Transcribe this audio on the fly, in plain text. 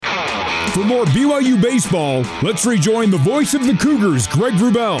For more BYU baseball, let's rejoin the voice of the Cougars, Greg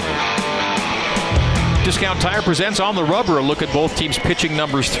Wrubell. Discount Tire presents On the Rubber. A look at both teams' pitching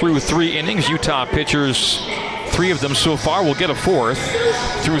numbers through 3 innings. Utah pitchers, 3 of them so far, will get a 4th.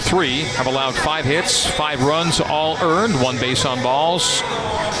 Through 3, have allowed 5 hits, 5 runs, all earned, 1 base on balls,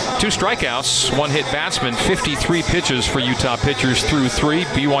 2 strikeouts, 1 hit batsman. 53 pitches for Utah pitchers through 3.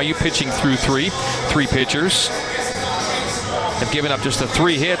 BYU pitching through 3. 3 pitchers have given up just the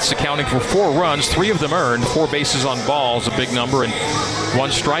 3 hits, accounting for 4 runs, 3 of them earned, 4 bases on balls, a big number, and 1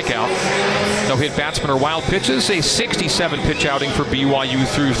 strikeout. No hit batsman or wild pitches. A 67-pitch outing for BYU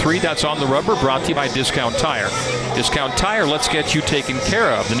through 3. That's On the Rubber, brought to you by Discount Tire. Discount Tire, let's get you taken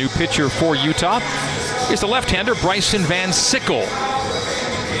care of. The new pitcher for Utah is the left-hander Bryson Van Sickle.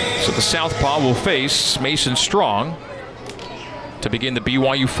 So the southpaw will face Mason Strong to begin the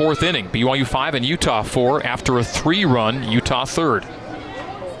BYU 4th inning. BYU 5 and Utah 4 after a 3-run Utah 3rd.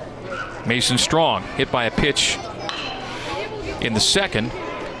 Mason Strong hit by a pitch in the 2nd.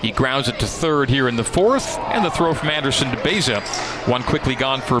 He grounds it to 3rd here in the 4th, and the throw from Anderson to Beza. 1 quickly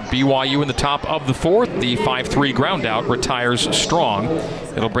gone for BYU in the top of the 4th. The 5-3 ground out retires Strong.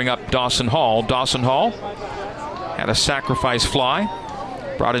 It'll bring up Dawson Hall. Dawson Hall had a sacrifice fly.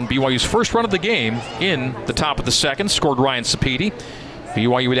 Brought in BYU's first run of the game in the top of the 2nd. Scored Ryan Sapiti.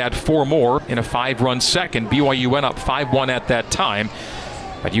 BYU would add 4 more in a 5-run 2nd. BYU went up 5-1 at that time.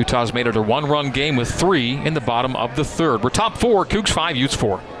 But Utah's made it a 1-run game with 3 in the bottom of the 3rd. We're top 4, Cougs 5, Utes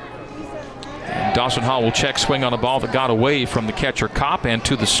 4. And Dawson Hall will check swing on a ball that got away from the catcher Kopp and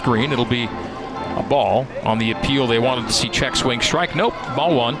to the screen. It'll be a ball. On the appeal, they wanted to see check swing strike. Nope,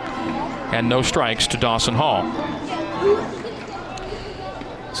 ball 1. And no strikes to Dawson Hall.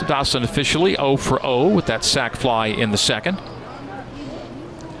 So Dawson officially 0 for 0 with that sac fly in the 2nd.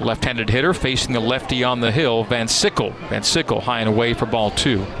 Left-handed hitter facing the lefty on the hill, Van Sickle. Van Sickle high and away for ball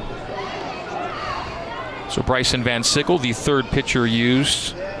 2. So Bryson Van Sickle, the 3rd pitcher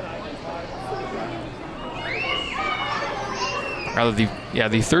used. Rather, the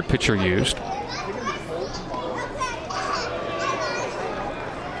 3rd pitcher used.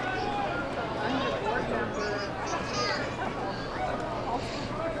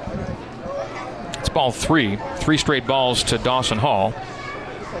 It's ball 3. 3 straight balls to Dawson Hall.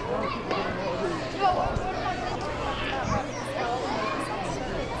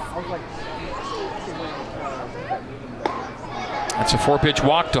 That's a 4-pitch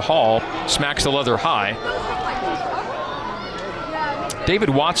walk to Hall. Smacks the leather high. David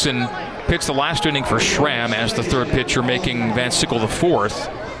Watson pitched the last inning for Schramm as the 3rd pitcher, making Van Sickle the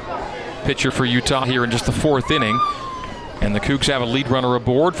 4th pitcher for Utah here in just the 4th inning. And the Cougs have a lead runner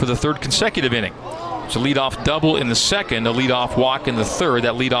aboard for the 3rd consecutive inning. It's a leadoff double in the 2nd, a leadoff walk in the 3rd.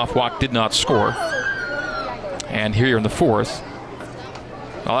 That leadoff walk did not score. And here in the 4th.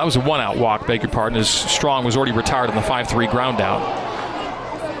 Well, that was a 1-out walk, beg your pardon, as Strong was already retired on the 5-3 ground out.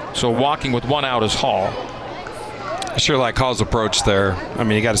 So walking with 1 out is Hall. I sure like Hall's approach there. I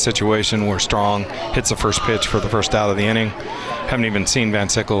mean, you got a situation where Strong hits the first pitch for the first out of the inning. Haven't even seen Van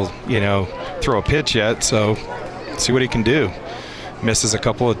Sickle, throw a pitch yet, so see what he can do. Misses a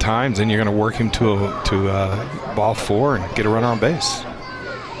couple of times, and you're going to work him to ball 4 and get a runner on base.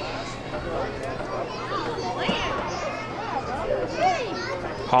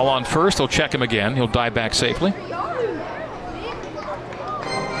 Hall on first. They'll check him again. He'll dive back safely.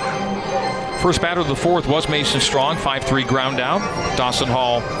 First batter of the 4th was Mason Strong. 5-3 ground out. Dawson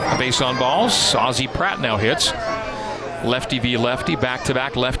Hall a base on balls. Ozzie Pratt now hits. Lefty v lefty.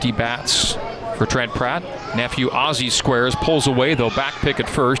 Back-to-back lefty bats for Trent Pratt. Nephew Ozzie squares. Pulls away. They'll back pick at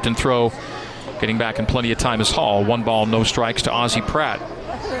first and throw. Getting back in plenty of time is Hall. 1 ball, no strikes to Ozzie Pratt.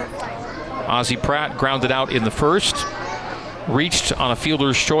 Ozzie Pratt grounded out in the 1st. Reached on a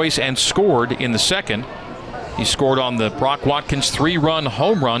fielder's choice and scored in the 2nd. He scored on the Brock Watkins 3-run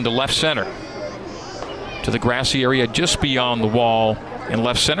home run to left center. To the grassy area just beyond the wall in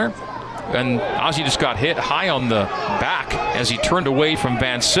left center. And Ozzie just got hit high on the back as he turned away from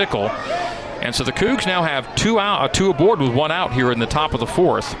Van Sickle. And so the Cougs now have 2 aboard with 1 out here in the top of the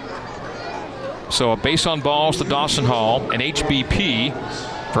 4th. So a base on balls to Dawson Hall, an HBP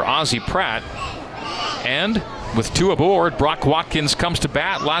for Ozzie Pratt. And with 2 aboard, Brock Watkins comes to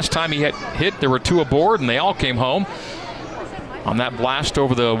bat. Last time he had hit, there were 2 aboard, and they all came home on that blast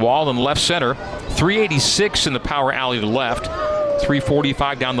over the wall in left center. 386 in the power alley to left,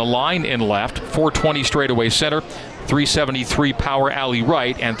 345 down the line in left, 420 straightaway center, 373 power alley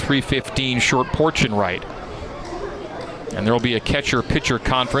right, and 315 short porch in right. And there will be a catcher-pitcher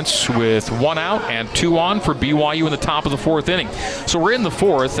conference with 1 out and 2 on for BYU in the top of the 4th inning. So we're in the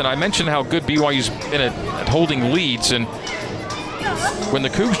 4th, and I mentioned how good BYU's been at holding leads. And when the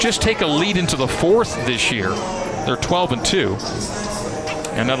Cougs just take a lead into the fourth this year, they're 12-2.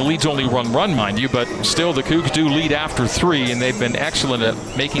 And now the lead's only run, mind you, but still the Cougs do lead after 3, and they've been excellent at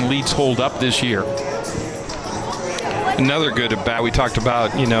making leads hold up this year. Another good at bat, we talked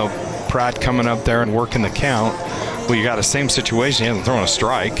about, Pratt coming up there and working the count. Well, you got the same situation. He hasn't thrown a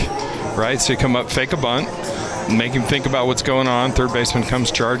strike, right? So you come up, fake a bunt, make him think about what's going on. Third baseman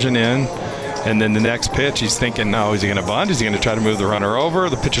comes charging in. And then the next pitch, he's thinking, no, is he going to bunt? Is he going to try to move the runner over?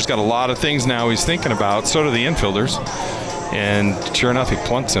 The pitcher's got a lot of things now he's thinking about. So do the infielders. And sure enough, he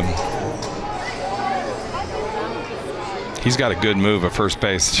plunks him. He's got a good move at first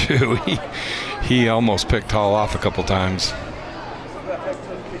base, too. He almost picked Hall off a couple times.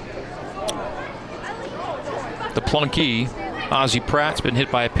 The plunky, Ozzie Pratt's been hit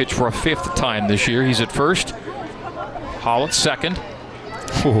by a pitch for a 5th time this year. He's at first. Hall at second.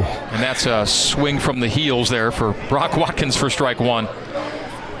 Ooh. And that's a swing from the heels there for Brock Watkins for strike 1.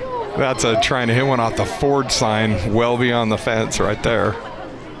 That's trying to hit one off the Ford sign well beyond the fence right there.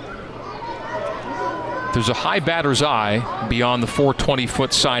 There's a high batter's eye beyond the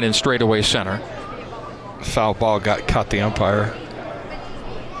 420-foot sign in straightaway center. Foul ball caught the umpire.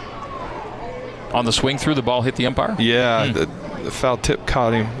 On the swing through, the ball hit the umpire? Yeah, the foul tip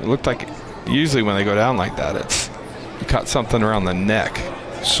caught him. It looked like usually when they go down like that, he caught something around the neck.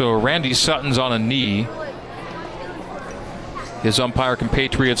 So Randy Sutton's on a knee. His umpire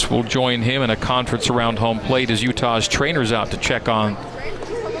compatriots will join him in a conference around home plate as Utah's trainer's out to check on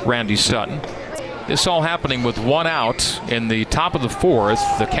Randy Sutton. This all happening with 1 out in the top of the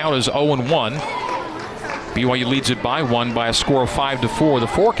 4th. The count is 0-1. BYU leads it by 1 by a score of 5-4. The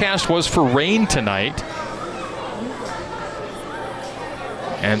forecast was for rain tonight.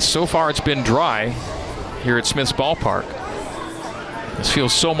 And so far it's been dry here at Smith's Ballpark. This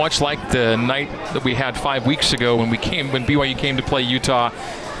feels so much like the night that we had 5 weeks ago when BYU came to play Utah,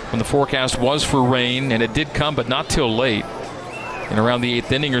 when the forecast was for rain, and it did come, but not till late, in around the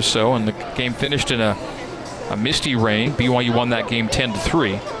 8th inning or so, and the game finished in a misty rain. BYU won that game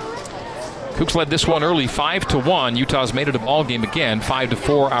 10-3. Cougs led this one early, 5-1. Utah's made it a ball game again,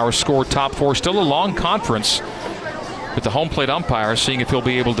 5-4. Our score, top 4. Still a long conference with the home plate umpire, seeing if he'll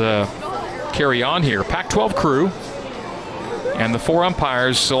be able to carry on here. Pac-12 crew. And the 4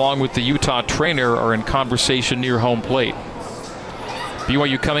 umpires, along with the Utah trainer, are in conversation near home plate.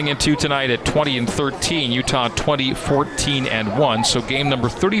 BYU coming into tonight at 20-13, Utah 20-14-1. So game number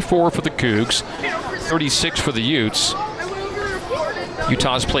 34 for the Cougs, 36 for the Utes.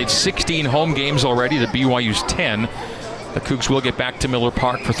 Utah's played 16 home games already to BYU's 10. The Cougs will get back to Miller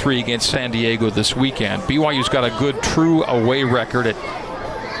Park for 3 against San Diego this weekend. BYU's got a good true away record at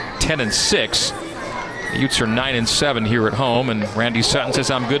 10-6. The Utes are 9-7 here at home, and Randy Sutton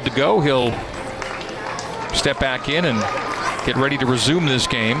says, I'm good to go. He'll step back in and get ready to resume this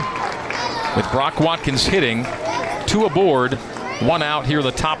game with Brock Watkins hitting, 2 aboard, 1 out here at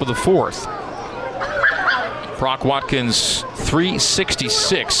the top of the 4th. Brock Watkins,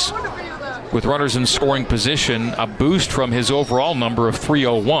 366 with runners in scoring position, a boost from his overall number of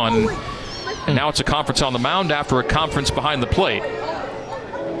 301. And now it's a conference on the mound after a conference behind the plate.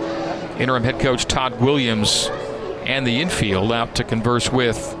 Interim head coach Todd Williams and the infield out to converse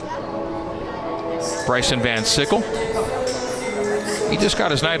with Bryson Van Sickle. He just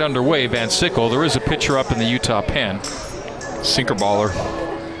got his night underway, Van Sickle. There is a pitcher up in the Utah pen. Sinker baller.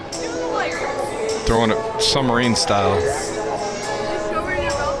 Throwing it submarine style.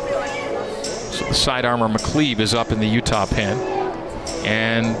 So the sidearmer McCleve is up in the Utah pen.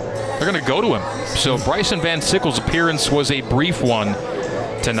 And they're going to go to him. So Bryson Van Sickle's appearance was a brief one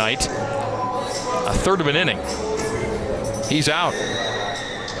tonight. A third of an inning. He's out.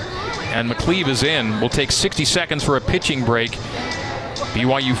 And McCleve is in. We'll take 60 seconds for a pitching break.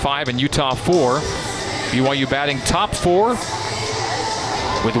 BYU 5 and Utah 4. BYU batting top 4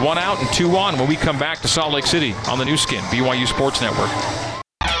 with 1 out and 2 on when we come back to Salt Lake City on the new skin, BYU Sports Network.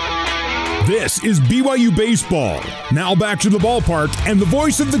 This is BYU Baseball. Now back to the ballpark and the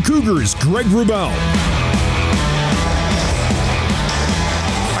voice of the Cougars, Greg Wrubell.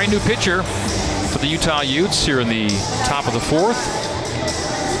 All right, new pitcher for the Utah Utes here in the top of the 4th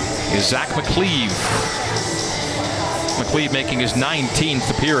is Zach McCleve. McCleve making his 19th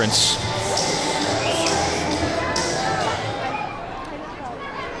appearance.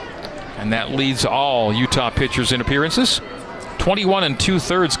 And that leads all Utah pitchers in appearances. 21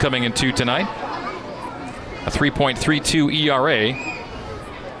 2/3 coming into tonight. A 3.32 ERA.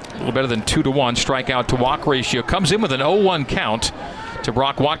 A little better than 2-1 strikeout to walk ratio. Comes in with an 0-1 count to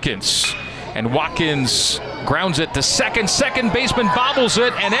Brock Watkins. And Watkins grounds it to second. Second baseman bobbles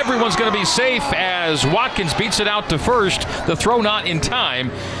it, and everyone's going to be safe as Watkins beats it out to first. The throw not in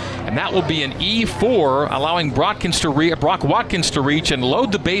time. And that will be an E4, allowing Brock Watkins to reach and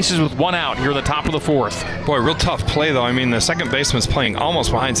load the bases with one out here in the top of the fourth. Boy, real tough play, though. I mean, the second baseman's playing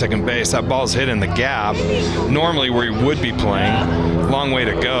almost behind second base. That ball's hit in the gap, normally where he would be playing. Long way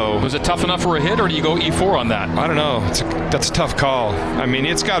to go. Was it tough enough for a hit, or do you go E4 on that? I don't know. That's a tough call. I mean,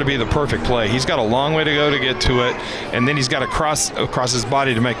 it's got to be the perfect play. He's got a long way to go to get to it, and then he's got to cross across his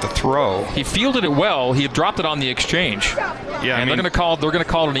body to make the throw. He fielded it well. He had dropped it on the exchange. Yeah, and they're going to call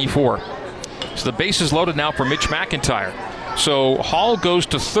it an E4. So the base is loaded now for Mitch McIntyre. So Hall goes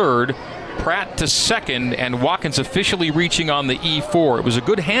to third, Pratt to second, and Watkins officially reaching on the E4. It was a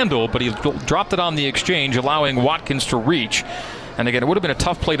good handle, but he dropped it on the exchange, allowing Watkins to reach. And again, it would have been a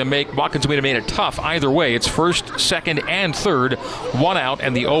tough play to make. Watkins would have made it tough either way. It's first, second, and third. One out,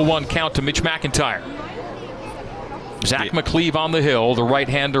 and the 0-1 count to Mitch McIntyre. Zach McCleave on the hill, the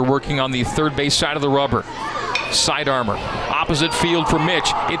right-hander working on the third base side of the rubber. Side armor, opposite field for Mitch.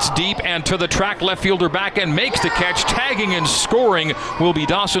 It's deep and to the track. Left fielder back and makes the catch. Tagging and scoring will be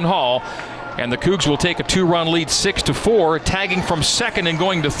Dawson Hall. And the Cougs will take a 2-run lead 6-4. Tagging from second and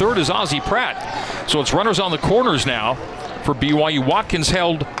going to third is Ozzie Pratt. So it's runners on the corners now for BYU. Watkins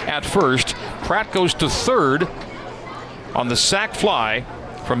held at first. Pratt goes to third on the sac fly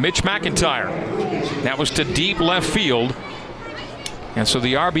from Mitch McIntyre. That was to deep left field. And so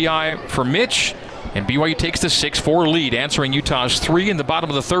the RBI for Mitch. And BYU takes the 6-4 lead, answering Utah's 3 in the bottom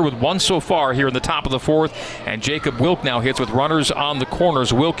of the third with 1 so far here in the top of the fourth. And Jacob Wilk now hits with runners on the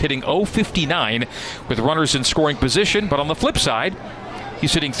corners. Wilk hitting .059 with runners in scoring position. But on the flip side,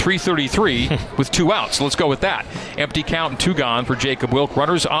 he's hitting .333 with 2 outs. So let's go with that. Empty count and 2 gone for Jacob Wilk.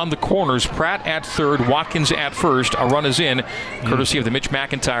 Runners on the corners. Pratt at third, Watkins at first. A run is in, courtesy of the Mitch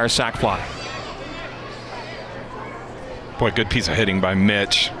McIntyre sac fly. Boy, good piece of hitting by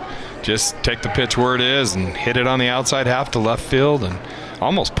Mitch. Just take the pitch where it is and hit it on the outside half to left field and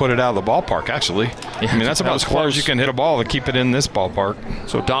almost put it out of the ballpark, actually. Yeah, I mean, that's about as far as you can hit a ball to keep it in this ballpark.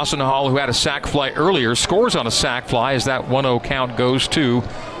 So Dawson Hall, who had a sac fly earlier, scores on a sac fly as that 1-0 count goes to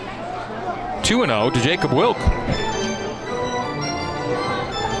 2-0 to Jacob Wilk.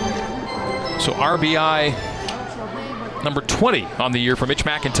 So RBI number 20 on the year for Mitch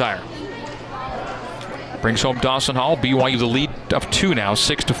McIntyre. Brings home Dawson Hall. BYU the lead of 2 now,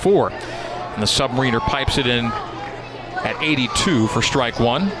 6-4. And the Submariner pipes it in at 82 for strike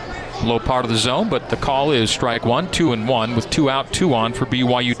 1. Low part of the zone, but the call is strike 1, 2-1 with 2 out, 2 on for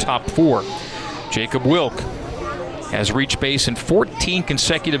BYU top 4. Jacob Wilk has reached base in 14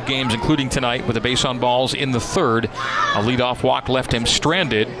 consecutive games, including tonight with a base on balls in the third. A leadoff walk left him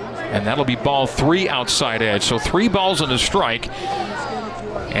stranded, and that'll be ball 3 outside edge. So 3 balls and a strike.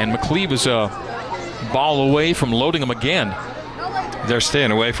 And McCleave is a ball away from loading him again. They're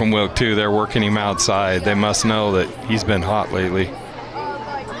staying away from Wilk, too. They're working him outside. They must know that he's been hot lately.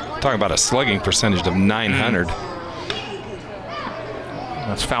 Talking about a slugging percentage of 900.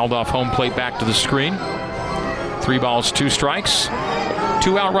 That's fouled off home plate back to the screen. 3 balls, 2 strikes.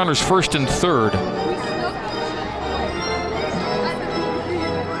 2 out runners first and third.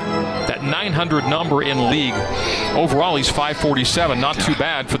 That 900 number in league. Overall, he's 547. Not too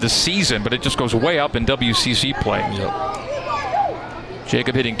bad for the season, but it just goes way up in WCC play. Yep.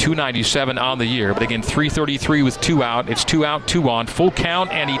 Jacob hitting .297 on the year, but again, .333 with 2 out. It's 2 out, 2 on. Full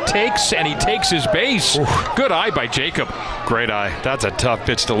count, and he takes his base. Oof. Good eye by Jacob. Great eye. That's a tough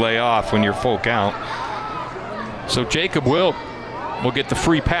pitch to lay off when you're full count. So Jacob will get the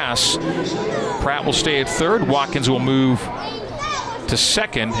free pass. Pratt will stay at third. Watkins will move to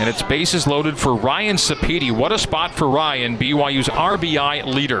second, and it's bases loaded for Ryan Sapedi. What a spot for Ryan, BYU's RBI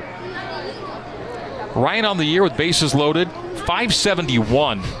leader. Ryan on the year with bases loaded,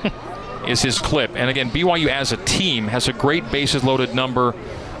 571 is his clip. And again, BYU as a team has a great bases loaded number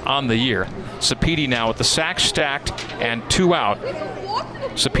on the year. Sapedi now with the sack stacked and 2 out.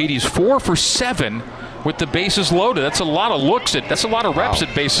 Sapedi's 4 for 7 with the bases loaded. That's a lot of looks at. That's a lot of reps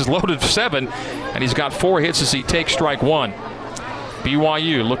at bases loaded 7, and he's got 4 hits as he takes strike 1.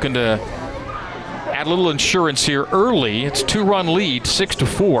 BYU looking to add a little insurance here early. It's 2-run lead,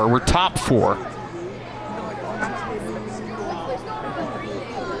 6-4. We're top 4.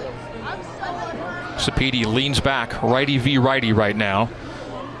 Sapedi leans back, righty v righty right now.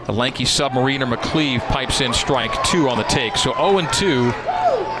 The lanky Submariner McCleave pipes in strike 2 on the take. So 0-2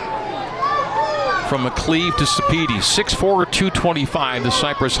 from McCleave to Sapedi. 6'4", 225, the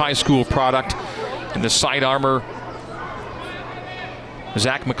Cypress High School product. And the side armor,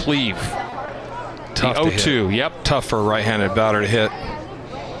 Zach McCleave. Tough the 0-2, yep. Tough for a right-handed batter to hit.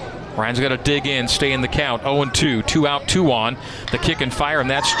 Ryan's got to dig in, stay in the count. 0-2, 2 out, 2 on. The kick and fire, and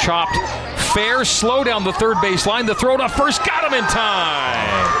that's chopped fair. Slow down the third base line. The throw to first got him in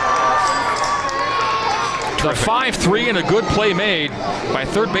time. The 5-3 and a good play made by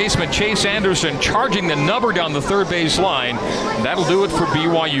third baseman Chase Anderson, charging the number down the third base line. That'll do it for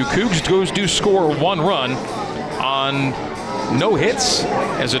BYU. Cougs do score 1 run on no hits,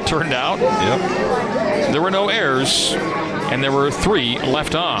 as it turned out. Yep. There were no errors, and there were 3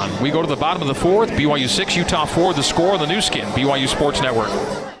 left on. We go to the bottom of the 4th. BYU 6, Utah 4. The score on the new skin, BYU Sports Network.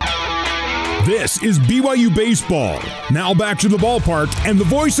 This is BYU Baseball. Now back to the ballpark and the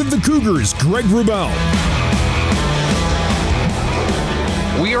voice of the Cougars, Greg Wrubell.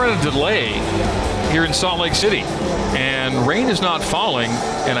 We are in a delay here in Salt Lake City, and rain is not falling,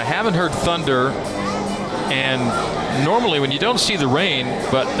 and I haven't heard thunder. And normally when you don't see the rain,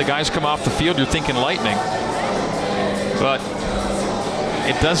 but the guys come off the field, you're thinking lightning. But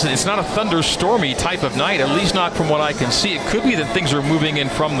it's not a thunderstormy type of night, at least not from what I can see. It could be that things are moving in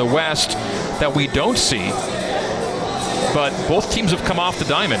from the west that we don't see. But both teams have come off the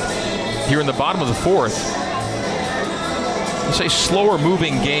diamond here in the bottom of the 4th. It's a slower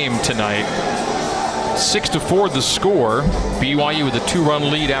moving game tonight. 6-4 the score. BYU with a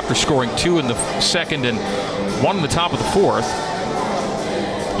 2-run lead after scoring 2 in the second and 1 in the top of the 4th.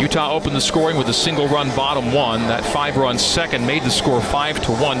 Utah opened the scoring with a single-run bottom 1. That 5-run second made the score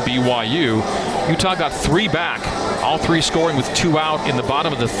 5-1 BYU. Utah got 3 back, all 3 scoring with 2 out in the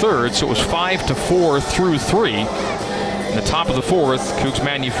bottom of the 3rd, so it was 5-4 through 3. In the top of the 4th, Cougs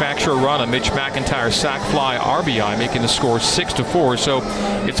manufacture a run, a Mitch McIntyre sac fly RBI, making the score 6-4. So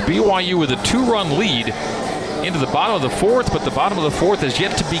it's BYU with a 2-run lead into the bottom of the 4th, but the bottom of the 4th is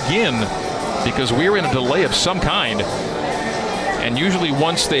yet to begin because we're in a delay of some kind. And usually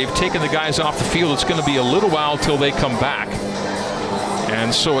once they've taken the guys off the field, it's going to be a little while till they come back.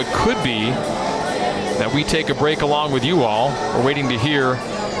 And so it could be that we take a break along with you all. We're waiting to hear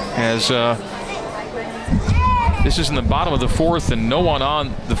as this is in the bottom of the 4th and no one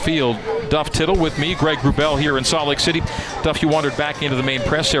on the field. Duff Tittle with me, Greg Wrubell here in Salt Lake City. Duff, you wandered back into the main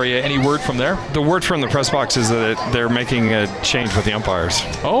press area. Any word from there? The word from the press box is that they're making a change with the umpires.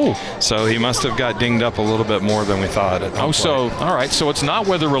 Oh. So he must have got dinged up a little bit more than we thought. So, all right. So it's not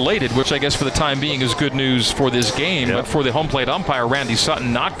weather related, which I guess for the time being is good news for this game. Yep. But for the home plate umpire, Randy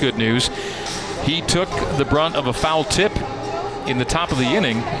Sutton, not good news. He took the brunt of a foul tip in the top of the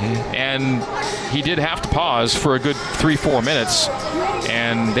inning, and he did have to pause for a good 3-4 minutes,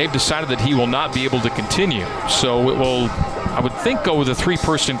 and they've decided that he will not be able to continue. So it will, I would think, go with a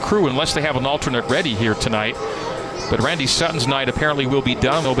 3-person crew unless they have an alternate ready here tonight. But Randy Sutton's night apparently will be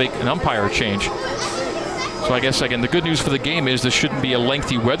done. They'll make an umpire change. So I guess, again, the good news for the game is there shouldn't be a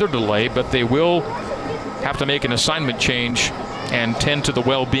lengthy weather delay, but they will have to make an assignment change and tend to the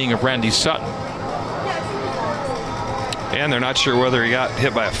well-being of Randy Sutton. And they're not sure whether he got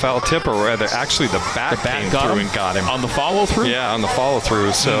hit by a foul tip or whether actually the bat came through and got him. On the follow-through? Yeah, on the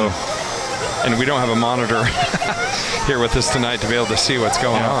follow-through. So, and we don't have a monitor here with us tonight to be able to see what's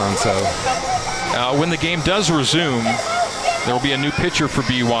going on. So, when the game does resume, there will be a new pitcher for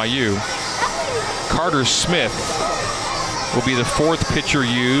BYU. Carter Smith will be the 4th pitcher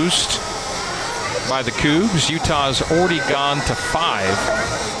used by the Cougs. Utah's already gone to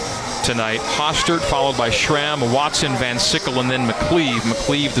 5 tonight. Hostert followed by Schramm, Watson, Van Sickle, and then McCleave.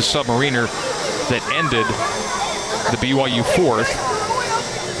 McCleave, the submariner that ended the BYU 4th.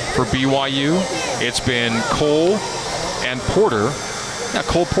 For BYU, it's been Cole and Porter. Yeah,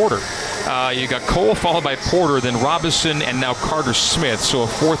 Cole Porter. You got Cole followed by Porter, then Robinson, and now Carter Smith. So a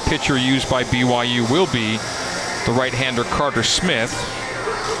 4th pitcher used by BYU will be the right-hander Carter Smith.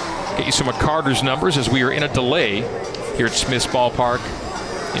 Get you some of Carter's numbers as we are in a delay here at Smith's Ballpark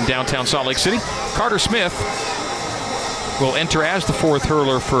in downtown Salt Lake City. Carter Smith will enter as the 4th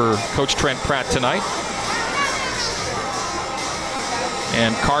hurler for Coach Trent Pratt tonight.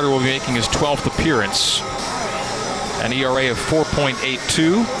 And Carter will be making his 12th appearance. An ERA of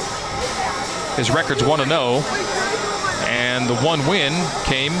 4.82. His record's 1-0. And the 1 win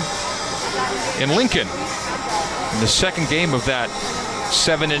came in Lincoln. In the second game of that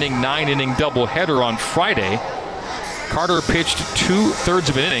 7-inning, 9-inning doubleheader on Friday, Carter pitched 2/3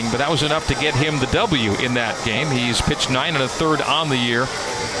 of an inning, but that was enough to get him the W in that game. He's pitched 9 1/3 on the year,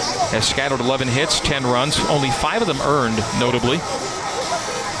 has scattered 11 hits, 10 runs, only 5 of them earned, notably.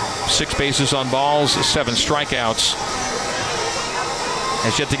 6 bases on balls, 7 strikeouts.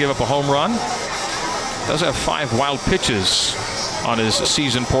 Has yet to give up a home run. Does have 5 wild pitches on his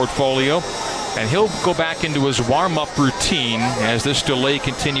season portfolio. and he'll go back into his warm-up routine as this delay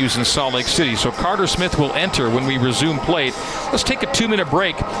continues in Salt Lake City. So Carter Smith will enter when we resume play. Let's take a 2-minute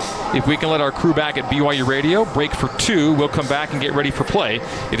break. If we can let our crew back at BYU Radio, break for 2. We'll come back and get ready for play.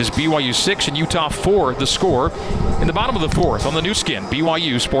 It is BYU 6 and Utah 4, the score in the bottom of the 4th on the new skin,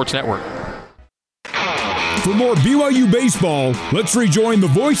 BYU Sports Network. For more BYU baseball, let's rejoin the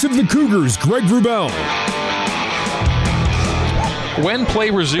voice of the Cougars, Greg Wrubell. When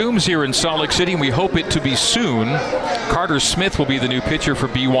play resumes here in Salt Lake City, and we hope it to be soon, Carter Smith will be the new pitcher for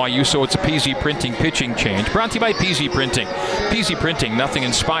BYU, so it's a PZ Printing pitching change. Brought to you by PZ Printing. PZ Printing, nothing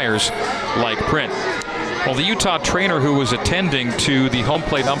inspires like print. Well, the Utah trainer who was attending to the home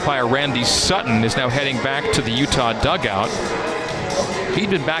plate umpire, Randy Sutton, is now heading back to the Utah dugout. He'd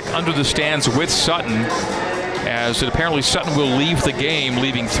been back under the stands with Sutton, as apparently Sutton will leave the game,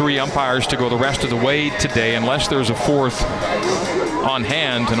 leaving 3 umpires to go the rest of the way today, unless there's a 4th on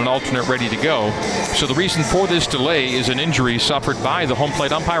hand and an alternate ready to go. So the reason for this delay is an injury suffered by the home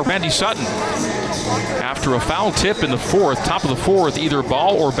plate umpire, Randy Sutton. After a foul tip in the 4th, top of the 4th, either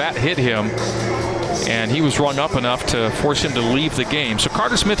ball or bat hit him, and he was rung up enough to force him to leave the game. So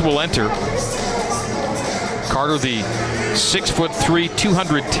Carter Smith will enter. Carter, the 6'3",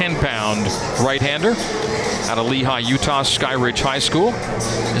 210-pound right-hander out of Lehigh, Utah, Skyridge High School.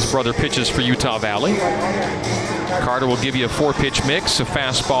 His brother pitches for Utah Valley. Carter will give you a 4-pitch mix, a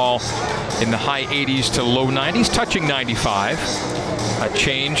fastball in the high 80s to low 90s, touching 95. A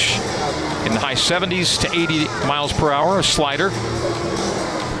change in the high 70s to 80 miles per hour, a slider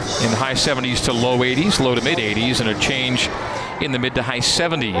in the high 70s to low 80s, low to mid 80s, and a change in the mid to high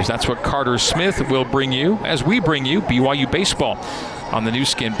 70s. That's what Carter Smith will bring you as we bring you BYU baseball on the new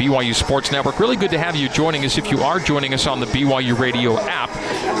skin, BYU Sports Network. Really good to have you joining us if you are joining us on the BYU Radio app.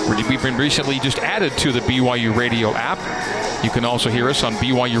 We've been recently just added to the BYU Radio app. You can also hear us on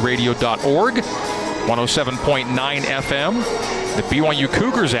BYURadio.org, 107.9 FM, the BYU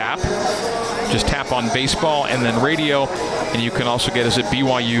Cougars app. Just tap on baseball and then radio, and you can also get us at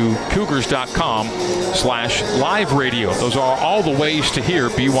BYUCougars.com/live radio. Those are all the ways to hear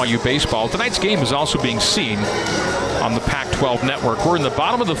BYU baseball. Tonight's game is also being seen on the Pac-12 network. We're in the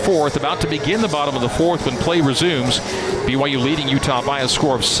bottom of the 4th, about to begin the bottom of the 4th when play resumes. BYU leading Utah by a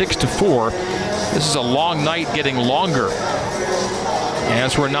score of 6-4. This is a long night getting longer,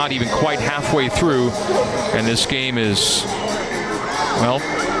 as we're not even quite halfway through, and this game is, well,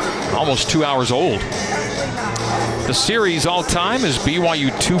 almost 2 hours old. The series all-time is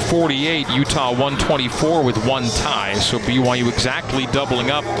BYU 248, Utah 124 with 1 tie. So BYU exactly doubling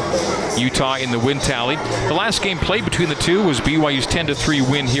up Utah in the win tally. The last game played between the two was BYU's 10-3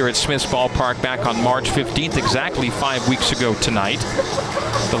 win here at Smith's Ballpark back on March 15th, exactly 5 weeks ago tonight.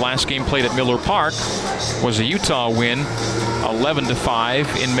 The last game played at Miller Park was a Utah win,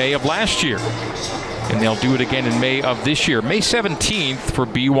 11-5 in May of last year. And they'll do it again in May of this year. May 17th for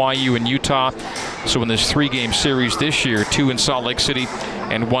BYU and Utah. So in this 3-game series this year, 2 in Salt Lake City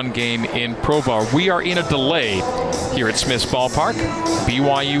and 1 game in Provo. We are in a delay here at Smith's Ballpark.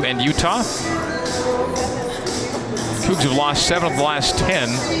 BYU and Utah. Cougs have lost 7 of the last 10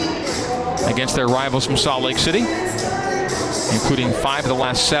 against their rivals from Salt Lake City, including 5 of the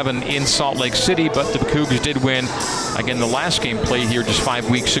last 7 in Salt Lake City, but the Cougs did win, again, the last game played here just 5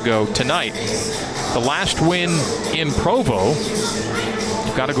 weeks ago tonight. The last win in Provo,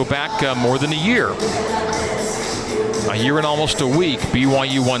 you've got to go back more than a year. A year and almost a week.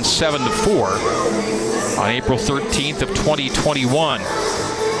 BYU won 7-4 on April 13th of 2021.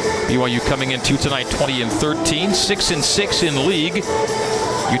 BYU coming into tonight 20-13, 6-6 in league.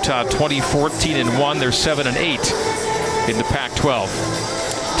 Utah 20-14-1. They're 7-8 in the Pac-12.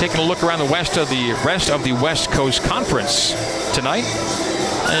 Taking a look around the rest of the West Coast Conference tonight.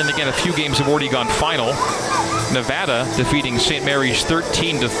 And again, a few games have already gone final. Nevada defeating St. Mary's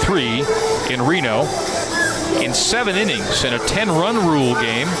 13-3 in Reno. In 7 innings in a 10-run rule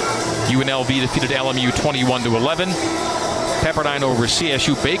game, UNLV defeated LMU 21-11. Pepperdine over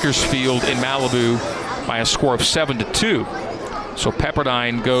CSU Bakersfield in Malibu by a score of 7-2. So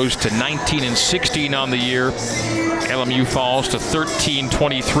Pepperdine goes to 19-16 on the year. LMU falls to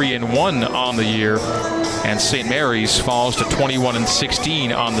 13-23-1 on the year. And St. Mary's falls to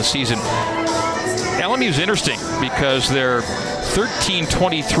 21-16 on the season. LMU is interesting because they're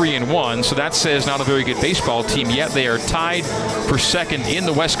 13-23-1, so that says not a very good baseball team, yet they are tied for second in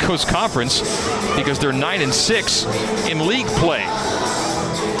the West Coast Conference because they're 9-6 in league play.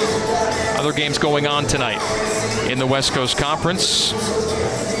 Other games going on tonight in the West Coast Conference.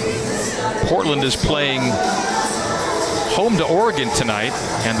 Portland is playing home to Oregon tonight,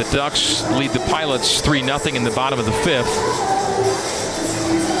 and the Ducks lead the Pilots 3-0 in the bottom of the 5th.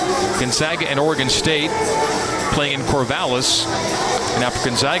 Gonzaga and Oregon State playing in Corvallis. And after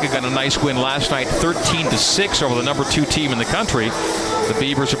Gonzaga got a nice win last night, 13-6 over the number 2 team in the country, the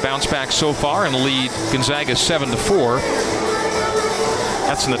Beavers have bounced back so far and lead Gonzaga 7-4.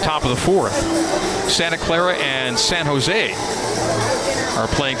 That's in the top of the 4th. Santa Clara and San Jose are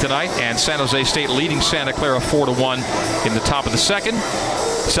playing tonight, and San Jose State leading Santa Clara 4-1 in the top of the 2nd.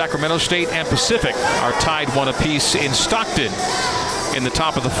 Sacramento State and Pacific are tied 1 apiece in Stockton in the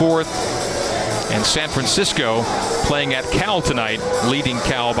top of the 4th. And San Francisco playing at Cal tonight, leading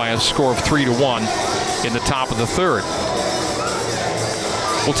Cal by a score of 3-1 in the top of the 3rd.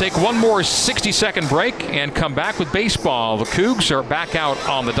 We'll take one more 60-second break and come back with baseball. The Cougs are back out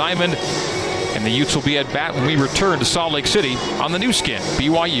on the diamond, and the Utes will be at bat when we return to Salt Lake City on the new skin,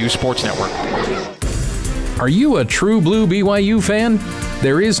 BYU Sports Network. Are you a true blue BYU fan?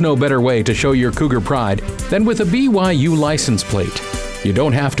 There is no better way to show your Cougar pride than with a BYU license plate. You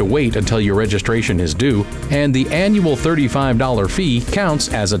don't have to wait until your registration is due, and the annual $35 fee counts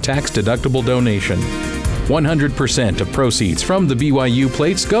as a tax-deductible donation. 100% of proceeds from the BYU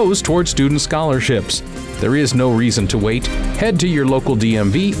plates goes toward student scholarships. There is no reason to wait. Head to your local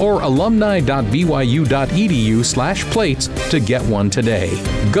DMV or alumni.byu.edu/plates to get one today.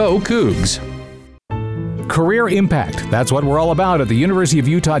 Go Cougs! Career impact. That's what we're all about at the University of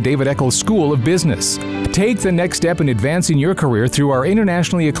Utah David Eccles School of Business. Take the next step in advancing your career through our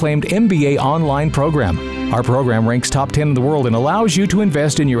internationally acclaimed MBA online program. Our program ranks top 10 in the world and allows you to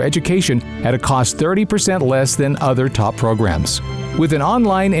invest in your education at a cost 30% less than other top programs. With an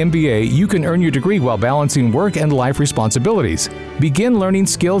online MBA, you can earn your degree while balancing work and life responsibilities. Begin learning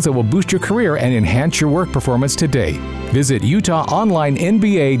skills that will boost your career and enhance your work performance today. Visit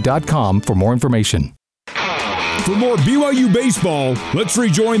UtahOnlineNBA.com for more information. For more BYU baseball, let's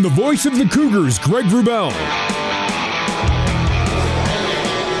rejoin the voice of the Cougars, Greg Wrubell.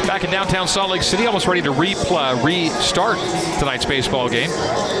 Back in downtown Salt Lake City, almost ready to restart tonight's baseball game.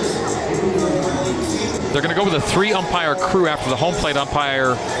 They're going to go with a 3-umpire crew after the home plate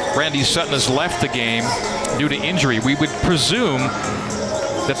umpire, Randy Sutton, has left the game due to injury. We would presume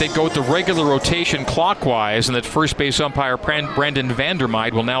that they go with the regular rotation clockwise and that first base umpire Brandon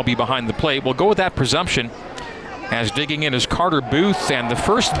Vandermeide will now be behind the plate. We'll go with that presumption. As digging in is Carter Booth, and the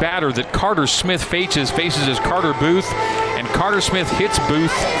first batter that Carter Smith faces is Carter Booth, and Carter Smith hits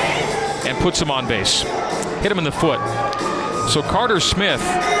Booth and puts him on base. Hit him in the foot. So Carter Smith,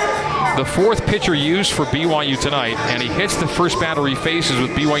 the 4th pitcher used for BYU tonight, and he hits the first batter he faces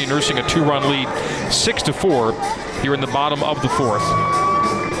with BYU nursing a 2-run lead, 6-4, here in the bottom of the 4th.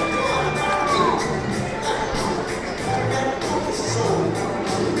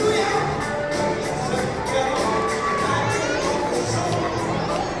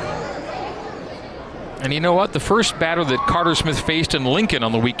 And you know what? The first batter that Carter Smith faced in Lincoln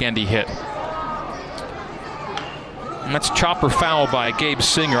on the weekend he hit. And that's chopper foul by Gabe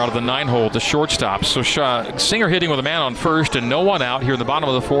Singer out of the 9-hole to shortstop. So Singer hitting with a man on first and no one out here in the bottom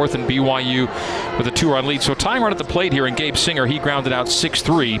of the 4th, and BYU with a 2-run lead. So tying right at the plate here, and Gabe Singer, he grounded out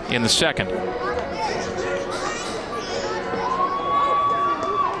 6-3 in the 2nd.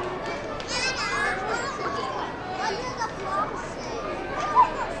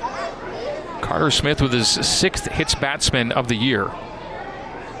 Carter Smith with his 6th hits batsman of the year.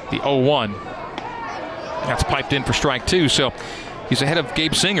 The 0-1. That's piped in for strike 2. So he's ahead of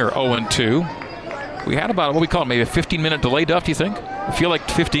Gabe Singer, 0-2. We had about what we call it, maybe a 15-minute delay, Duff, do you think? I feel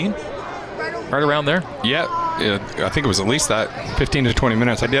like 15? Right around there? Yeah, I think it was at least that, 15 to 20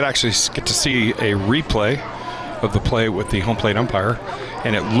 minutes. I did actually get to see a replay of the play with the home plate umpire,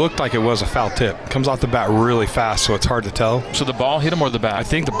 and it looked like it was a foul tip. Comes off the bat really fast, so it's hard to tell. So the ball hit him or the bat? I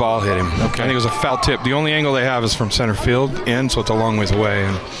think the ball hit him. Okay. I think it was a foul tip. The only angle they have is from center field in, so it's a long ways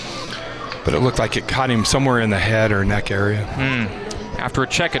away. But it looked like it caught him somewhere in the head or neck area. After a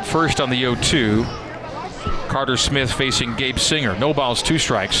check at first on the 0-2, Carter Smith facing Gabe Singer. No balls, 2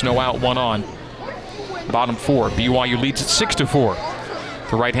 strikes, no out, 1 on. Bottom 4. BYU leads at 6-4.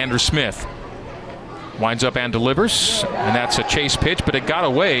 The right-hander Smith winds up and delivers, and that's a chase pitch, but it got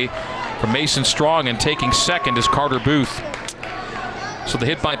away from Mason Strong, and taking second is Carter Booth. So the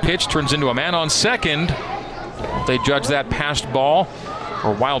hit by pitch turns into a man on second. They judge that passed ball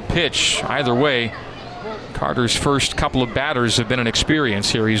or wild pitch. Either way, Carter's first couple of batters have been an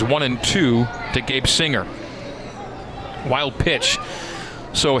experience here. He's 1-2 to Gabe Singer. Wild pitch.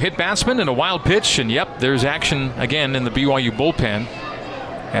 So hit batsman and a wild pitch, and yep, there's action again in the BYU bullpen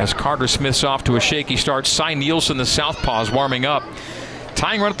as Carter Smith's off to a shaky start. Cy Nielsen, the southpaw, is warming up.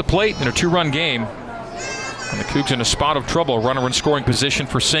 Tying run at the plate in a 2-run game. And the Cougs in a spot of trouble. Runner in scoring position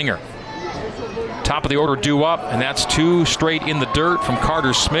for Singer. Top of the order due up, and that's 2 straight in the dirt from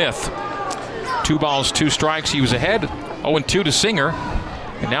Carter Smith. 2 balls, 2 strikes. He was ahead, 0-2 to Singer,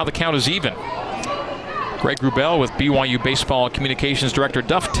 and now the count is even. Greg Wrubell with BYU Baseball Communications Director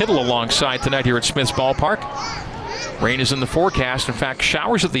Duff Tittle alongside tonight here at Smith's Ballpark. Rain is in the forecast. In fact,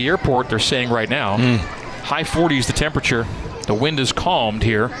 showers at the airport, they're saying right now. High 40s the temperature. The wind is calmed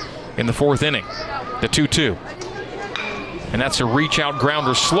here in the 4th inning. The 2-2. And that's a reach-out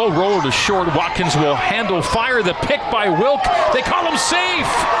grounder. Slow roller to short. Watkins will handle fire. The pick by Wilk. They call him safe.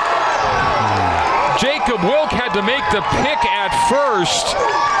 Jacob Wilk had to make the pick at first.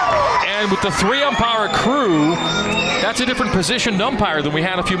 And with the 3-umpire crew, that's a different positioned umpire than we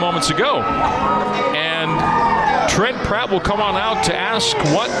had a few moments ago. And Trent Pratt will come on out to ask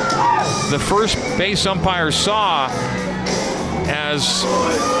what the first base umpire saw as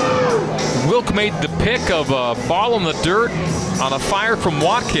Wilk made the pick of a ball in the dirt on a fire from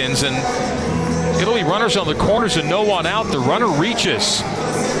Watkins, and it'll be runners on the corners and no one out. The runner reaches.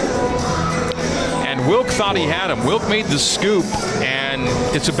 And Wilk thought he had him. Wilk made the scoop, and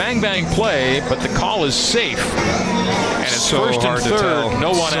it's a bang-bang play, but the call is safe. And it's so first and third, no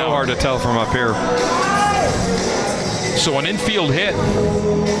one out. So hard to tell from up here. So an infield hit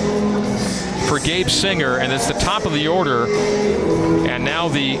for Gabe Singer, and it's the top of the order, and now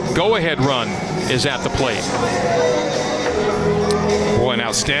the go-ahead run is at the plate. Boy, an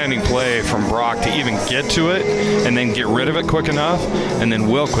outstanding play from Brock to even get to it and then get rid of it quick enough, and then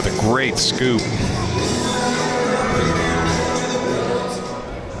Wilk with a great scoop.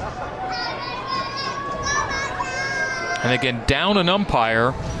 And again, down an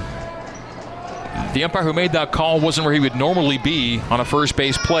umpire. The umpire who made that call wasn't where he would normally be on a first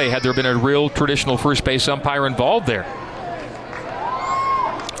base play had there been a real traditional first base umpire involved there.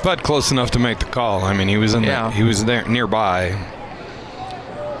 But close enough to make the call. I mean, he was he was there nearby.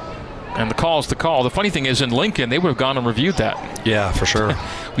 And the call's the call. The funny thing is, in Lincoln, they would have gone and reviewed that. Yeah, for sure.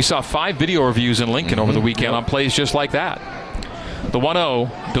 We saw 5 video reviews in Lincoln over the weekend on plays just like that. The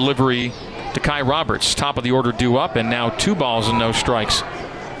 1-0 delivery to Kai Roberts. Top of the order due up, and now 2 balls and no strikes.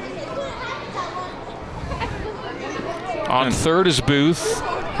 On third is Booth,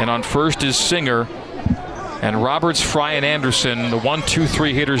 and on first is Singer. And Roberts, Fry, and Anderson, the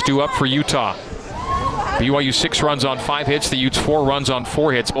 1-2-3 hitters due up for Utah. BYU 6 runs on 5 hits. The Utes 4 runs on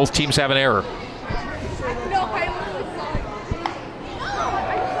 4 hits. Both teams have an error.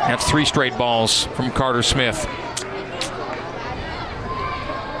 That's 3 straight balls from Carter Smith.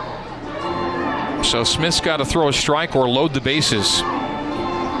 So Smith's got to throw a strike or load the bases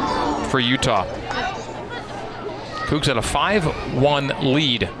for Utah. Cougs had a 5-1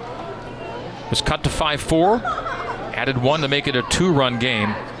 lead. Was cut to 5-4. Added 1 to make it a 2-run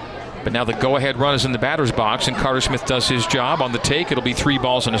game. But now the go-ahead run is in the batter's box, and Carter Smith does his job. On the take, it'll be 3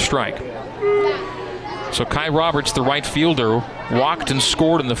 balls and a strike. So Kai Roberts, the right fielder, walked and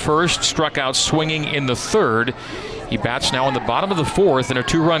scored in the first, struck out swinging in the third. He bats now in the bottom of the 4th in a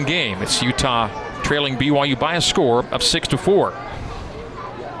 2-run game. It's Utah trailing BYU by a score of 6-4.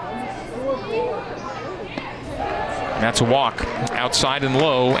 That's a walk outside and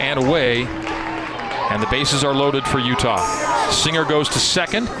low and away, and the bases are loaded for Utah. Singer goes to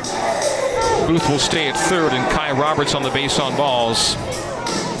second. Booth will stay at third, and Kai Roberts on the base on balls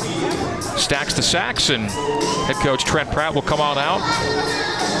stacks the sacks, and head coach Trent Pratt will come on out.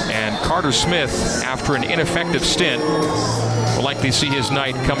 And Carter Smith, after an ineffective stint, will likely see his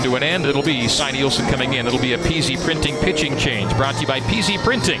night come to an end. It'll be Cy Nielsen coming in. It'll be a PZ Printing pitching change, brought to you by PZ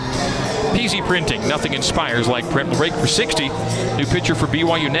Printing. PZ Printing, nothing inspires like print. Will break for 60. New pitcher for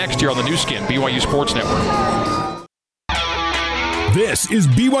BYU next year on the new skin, BYU Sports Network. This is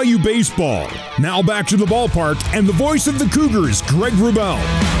BYU Baseball. Now back to the ballpark and the voice of the Cougars, Greg Wrubell.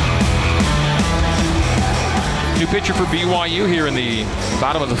 New pitcher for BYU here in the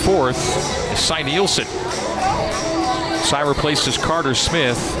bottom of the 4th is Cy Nielsen. Cy replaces Carter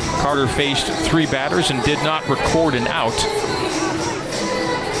Smith. Carter faced 3 batters and did not record an out.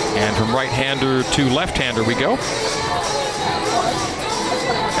 And from right-hander to left-hander we go,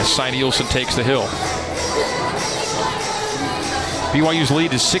 as Cy Nielsen takes the hill. BYU's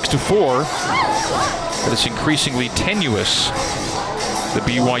lead is 6-4, but it's increasingly tenuous. The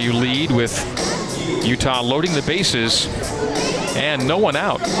BYU lead with Utah loading the bases and no one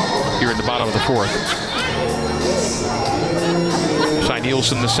out here in the bottom of the 4th. Cy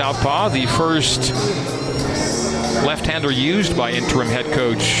Nielsen, the southpaw, the first left-hander used by interim head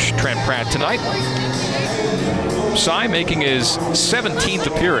coach Trent Pratt tonight. Cy making his 17th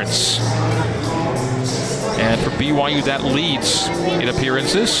appearance. And for BYU, that leads in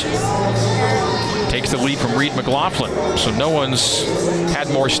appearances. takes the lead from Reed McLaughlin. So no one's had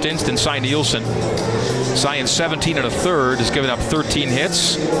more stints than Cy Nielsen. Cy in 17 1/3 has given up 13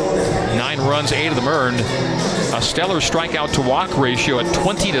 hits, 9 runs, 8 of them earned. A stellar strikeout to walk ratio at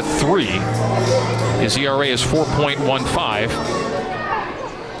 20-3. His ERA is 4.15.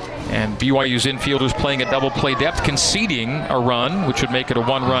 And BYU's infielders playing at double play depth, conceding a run, which would make it a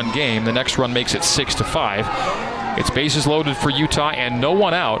 1-run game. The next run makes it 6-5. It's bases loaded for Utah and no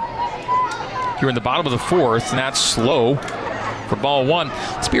one out here in the bottom of the 4th, and that's low for ball 1.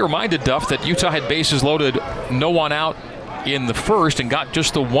 Let's be reminded, Duff, that Utah had bases loaded, no one out in the 1st and got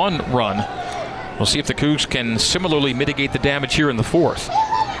just the 1 run. We'll see if the Cougs can similarly mitigate the damage here in the 4th.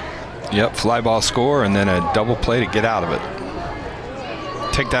 Yep, fly ball score and then a double play to get out of it.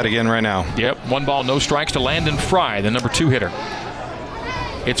 Take that again right now. Yep, 1 ball, no strikes to Landon Fry, the number 2 hitter.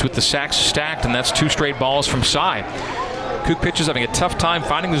 It's with the sacks stacked, and that's 2 straight balls from Cy. Coug pitchers having a tough time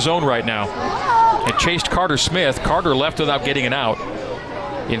finding the zone right now. It chased Carter Smith. Carter left without getting an out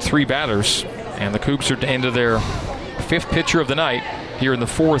in 3 batters, and the Cougs are into their 5th pitcher of the night here in the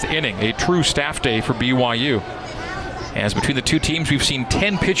 4th inning. A true staff day for BYU. As between the 2 teams, we've seen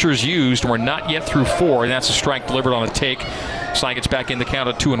 10 pitchers used, and we're not yet through 4, and that's a strike delivered on a take. Cy gets back in the count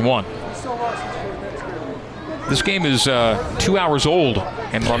at 2-1. This game is 2 hours old,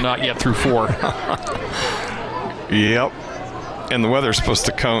 and we're not yet through 4. Yep. And the weather's supposed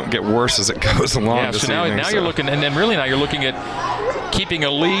to get worse as it goes along. Yeah, so now you're looking, and then really now you're looking at keeping a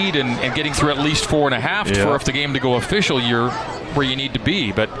lead and getting through at least 4.5 for if the game to go official, you're where you need to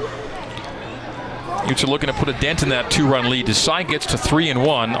be. But you're looking to put a dent in that 2-run lead. As Cy gets to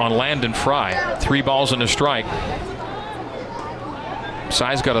 3-1 on Landon Fry. 3 balls and a strike.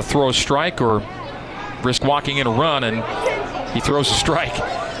 Cy's got to throw a strike or risk walking in a run, and he throws a strike.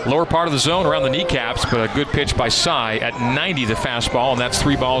 Lower part of the zone around the kneecaps, but a good pitch by Cy at 90, the fastball, and that's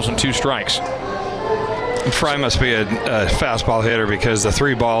 3 balls and 2 strikes. Fry must be a fastball hitter because the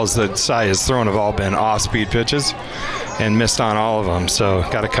 3 balls that Cy has thrown have all been off-speed pitches and missed on all of them, so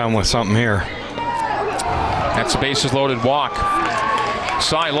got to come with something here. That's a bases-loaded walk.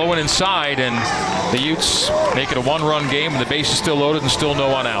 Cy low and inside, and the Utes make it a 1-run game, and the base is still loaded and still no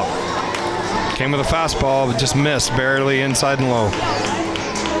one out. Came with a fastball, but just missed barely inside and low.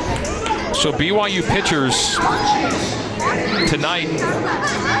 So BYU pitchers tonight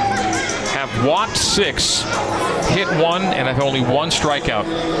have walked 6, hit 1, and have only 1 strikeout.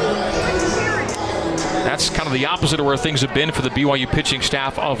 That's kind of the opposite of where things have been for the BYU pitching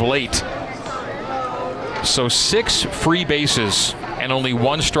staff of late. So 6 free bases and only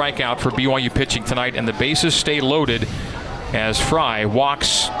 1 strikeout for BYU pitching tonight, and the bases stay loaded as Fry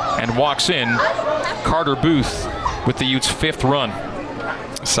walks in. Carter Booth with the Utes' 5th run.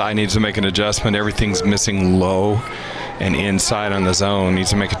 Cy needs to make an adjustment. Everything's missing low and inside on the zone. Needs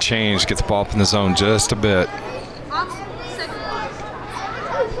to make a change, get the ball up in the zone just a bit.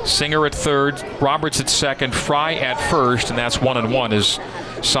 Singer at 3rd, Roberts at 2nd, Fry at 1st, and that's 1-1 as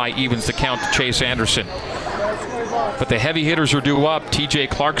Cy evens the count to Chase Anderson. But the heavy hitters are due up.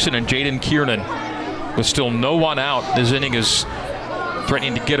 TJ Clarkson and Jaden Kiernan with still no one out. This inning is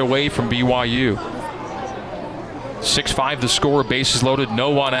threatening to get away from BYU. 6-5 the score, bases loaded,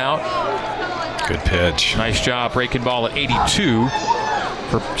 no one out. Good pitch. Nice job breaking ball at 82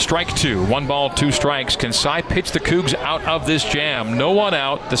 for strike 2. 1 ball, 2 strikes. Can Cy pitch the Cougs out of this jam? No one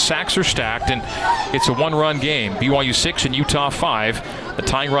out. The sacks are stacked, and it's a 1-run game. BYU 6 and Utah 5. The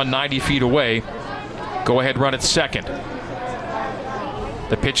tying run 90 feet away. Go ahead run at 2nd.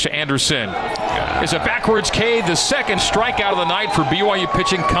 The pitch to Anderson is a backwards K. The 2nd strikeout of the night for BYU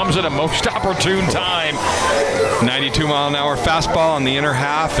pitching comes at a most opportune time. 92-mile-an-hour fastball on the inner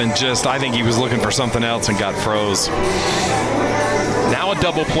half, and I think he was looking for something else and got froze. Now a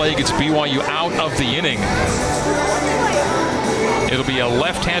double play gets BYU out of the inning. It'll be a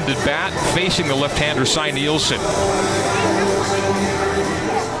left-handed bat facing the left-hander Cy Nielsen.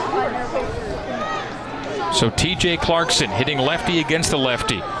 So TJ Clarkson hitting lefty against the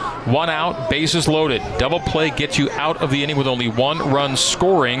lefty. 1 out, bases loaded. Double play gets you out of the inning with only 1 run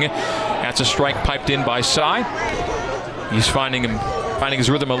scoring. That's a strike piped in by Cy. He's finding his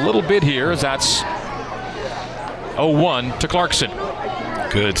rhythm a little bit here as that's 0-1 to Clarkson.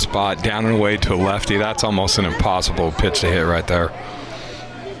 Good spot, down and away to a lefty. That's almost an impossible pitch to hit right there.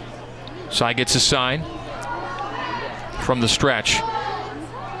 Cy gets a sign from the stretch.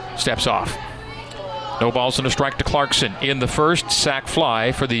 Steps off. No balls and a strike to Clarkson. In the 1st, sac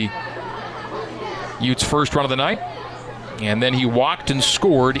fly for the Utes' 1st run of the night. And then he walked and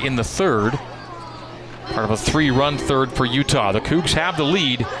scored in the 3rd. Part of a 3-run 3rd for Utah. The Cougs have the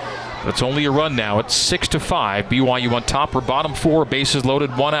lead, but it's only a run now. It's 6-5. BYU on top or bottom 4, bases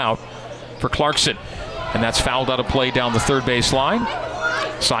loaded, 1 out. for Clarkson. And that's fouled out of play down the third base line.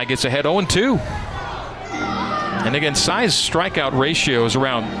 Cy gets ahead 0-2. And again, Cy's strikeout ratio is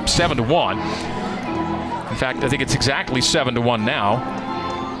around 7-1. In fact, I think it's exactly 7-1 now.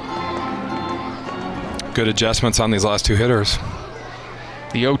 Good adjustments on these last two hitters.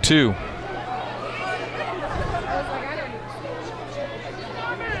 The 0-2.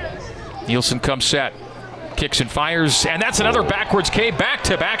 Nielsen comes set. Kicks and fires, and that's another backwards K.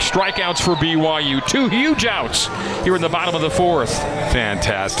 Back-to-back strikeouts for BYU. 2 huge outs here in the bottom of the fourth.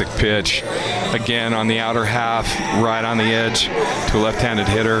 Fantastic pitch. Again, on the outer half, right on the edge to a left-handed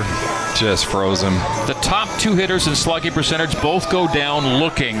hitter. Just froze him. The top 2 hitters in slugging percentage both go down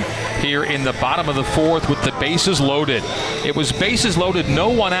looking here in the bottom of the fourth with the bases loaded. It was bases loaded, no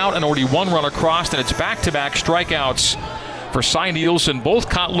one out, and already 1 run across, and it's back-to-back strikeouts for Cy Nielsen, both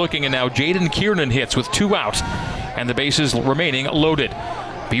caught looking, and now Jaden Kiernan hits with 2 out, and the bases remaining loaded.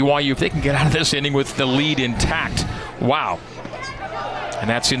 BYU, if they can get out of this inning with the lead intact, wow. And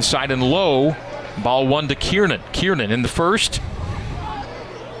that's inside and low. Ball 1 to Kiernan. Kiernan in the first,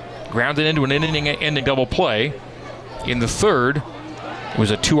 grounded into an inning-ending double play. In the third, it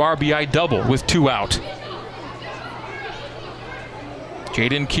was a 2 RBI double with 2 out.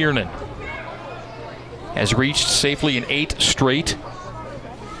 Jaden Kiernan has reached safely in 8 straight.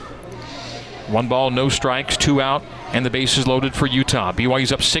 1 ball, no strikes, 2 out, and the bases loaded for Utah.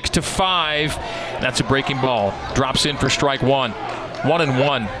 BYU's up 6-5. That's a breaking ball. Drops in for strike 1.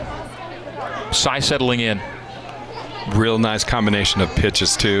 1-1. Cy settling in. Real nice combination of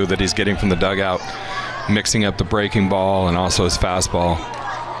pitches, too, that he's getting from the dugout. Mixing up the breaking ball and also his fastball.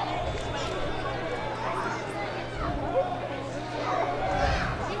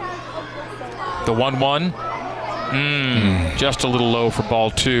 The 1-1. Just a little low for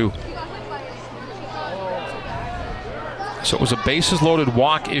ball 2. So it was a bases-loaded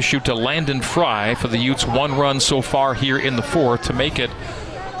walk issued to Landon Fry for the Utes. 1 run so far here in the fourth to make it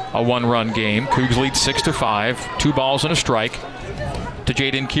a 1-run game. Cougs lead 6-5. 2 balls and a strike to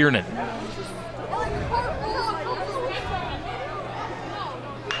Jaden Kiernan.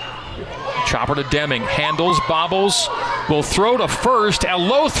 Chopper to Deming. Handles, bobbles, will throw to first. A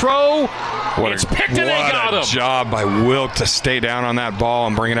low throw. It's picked and they got him. What a job by Wilk to stay down on that ball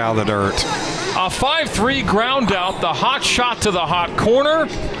and bring it out of the dirt. A 5-3 ground out. The hot shot to the hot corner.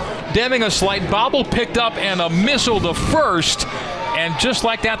 Deming a slight bobble picked up and a missile to first. And just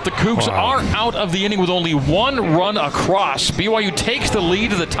like that, the Cougs are out of the inning with only 1 run across. BYU takes the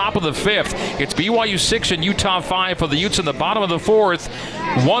lead to the top of the 5th. It's BYU 6 and Utah 5 for the Utes in the bottom of the 4th.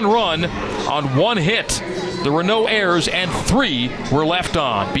 1 run on 1 hit. There were no errors, and 3 were left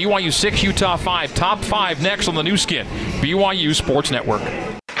on. BYU 6, Utah 5. Top 5 next on the new skin, BYU Sports Network.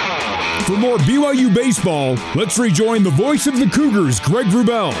 For more BYU baseball, let's rejoin the voice of the Cougars, Greg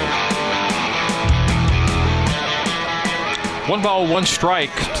Wrubell. 1 ball, 1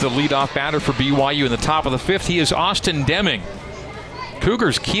 strike to the leadoff batter for BYU in the top of the 5th. He is Austin Deming.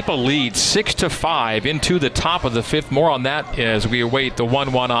 Cougars keep a lead 6-5 into the top of the 5th. More on that as we await the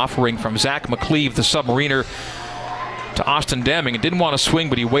 1-1 offering from Zach McCleve, the Submariner, to Austin Deming. It didn't want to swing,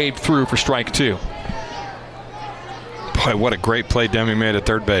 but he waved through for strike 2. Boy, what a great play Deming made at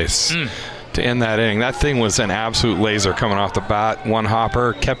third base to end that inning. That thing was an absolute laser coming off the bat. 1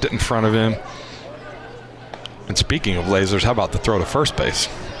 hopper, kept it in front of him. And speaking of lasers, how about the throw to first base?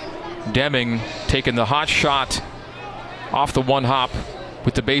 Deming taking the hot shot off the 1 hop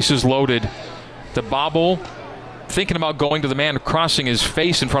with the bases loaded. The bobble, thinking about going to the man crossing his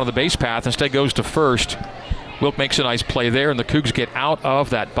face in front of the base path, instead goes to first. Wilk makes a nice play there, and the Cougs get out of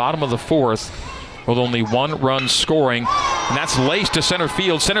that bottom of the 4th with only 1 run scoring. And that's laced to center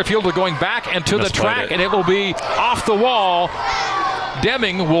field. Center fielder going back and to the track, and it will be off the wall.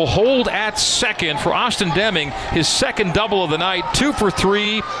 Deming will hold at second for Austin Deming, his second double of the night, 2 for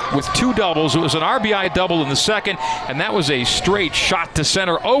 3 with 2 doubles. It was an RBI double in the second, and that was a straight shot to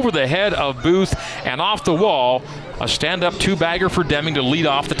center over the head of Booth and off the wall. A stand-up 2-bagger for Deming to lead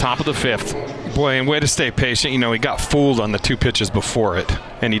off the top of the 5th. Boy, and way to stay patient. You know, he got fooled on the 2 pitches before it,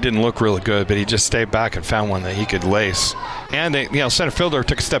 and he didn't look really good, but he just stayed back and found one that he could lace. And, center fielder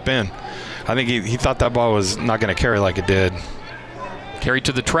took a step in. I think he thought that ball was not going to carry like it did. Carried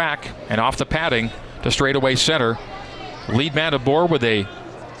to the track and off the padding to straightaway center. Lead man aboard with a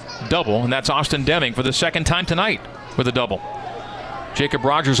double, and that's Austin Deming for the second time tonight with a double. Jacob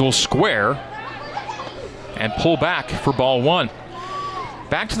Rogers will square and pull back for ball 1.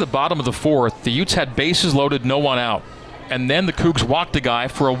 Back to the bottom of the 4th, the Utes had bases loaded, no one out. And then the Cougs walked a guy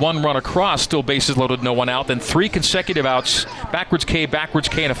for a 1 run across, still bases loaded, no one out. Then 3 consecutive outs, backwards K, and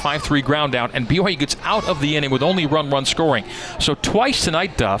a 5-3 ground out. And BYU gets out of the inning with only 1 run scoring. So twice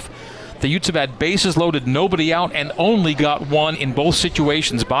tonight, Duff, The Utes have had bases loaded, nobody out, and only got one in both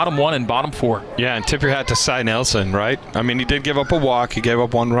situations, bottom 1 and bottom 4. Yeah, and tip your hat to Cy Nelson, right? I mean, he did give up a walk. He gave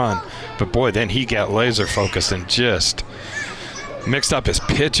up 1 run. But, boy, then he got laser focused and just mixed up his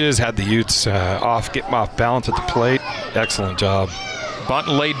pitches, had the Utes getting off balance at the plate. Excellent job. Bunt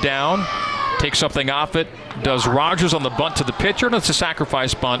laid down, takes something off it, does Rogers on the bunt to the pitcher, and it's a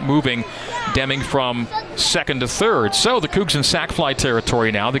sacrifice bunt, moving Deming from second to third. So the Cougs in sac fly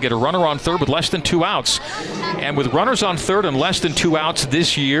territory now. They get a runner on third with less than 2 outs. And with runners on third and less than 2 outs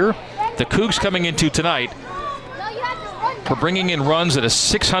this year, the Cougs coming into tonight, we're bringing in runs at a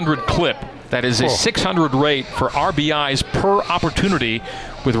 600 clip. That is a 600 rate for RBIs per opportunity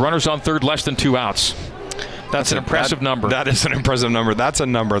with runners on third, less than 2 outs. That's an impressive number. That is an impressive number. That's a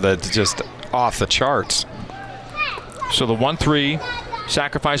number that's just off the charts. So the 1-3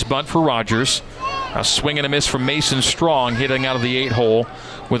 sacrifice bunt for Rogers. A swing and a miss from Mason Strong, hitting out of the 8-hole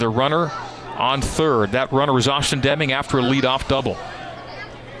with a runner on third. That runner is Austin Deming after a leadoff double.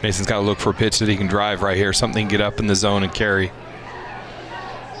 Mason's got to look for a pitch that he can drive right here, something he can get up in the zone and carry.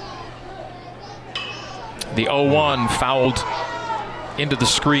 The 0-1 fouled into the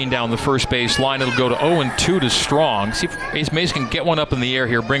screen down the first base line. It'll go to 0-2 to Strong. See if Mason can get one up in the air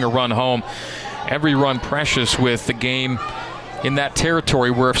here, bring a run home. Every run precious with the game in that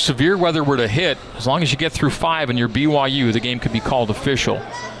territory where if severe weather were to hit, as long as you get through 5 and you're BYU, the game could be called official.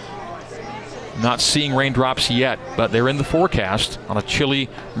 Not seeing raindrops yet, but they're in the forecast on a chilly,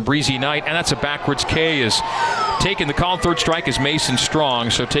 breezy night. And that's a backwards K is taking the call. Third strike is Mason Strong,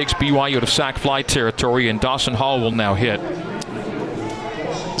 so takes BYU out of sac fly territory, and Dawson Hall will now hit.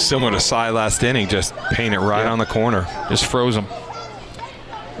 Similar to Cy last inning, just paint it right on the corner. Just froze him.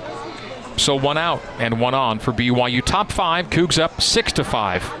 So 1 out and 1 on for BYU. Top 5, Cougs up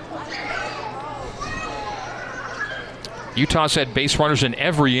 6-5. Utah's had base runners in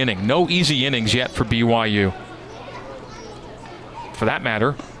every inning. No easy innings yet for BYU. For that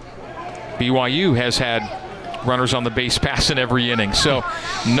matter, BYU has had runners on the base pass in every inning. So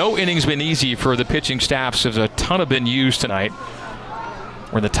no inning's been easy for the pitching staffs, as a ton have been used tonight.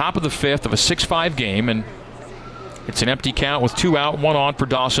 We're in the top of the 5th of a 6-5 game, and it's an empty count with 2 out, 1 on for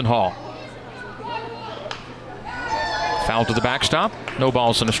Dawson Hall. Foul to the backstop. No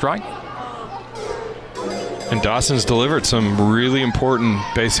balls and a strike. And Dawson's delivered some really important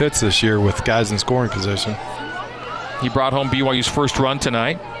base hits this year with guys in scoring position. He brought home BYU's first run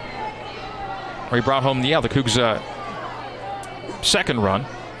tonight. Or he brought home, the Cougs' second run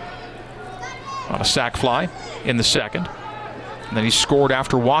on a sac fly in the second. And then he scored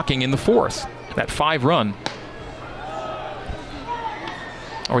after walking in the 4th. That 5-run.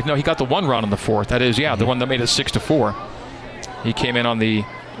 Or no, he got the 1 run in the 4th. That is, the one that made it 6-4. He came in on the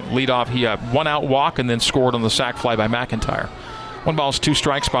leadoff. He 1 out walk and then scored on the sac fly by McIntyre. 1 ball, 2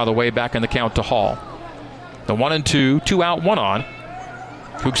 strikes, by the way, back in the count to Hall. The 1-2, 2 out, 1 on.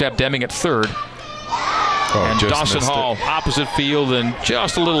 Cougs have Deming at third. And Dawson Hall, opposite field and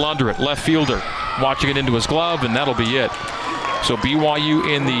just a little under it. Left fielder watching it into his glove, and that'll be it. So BYU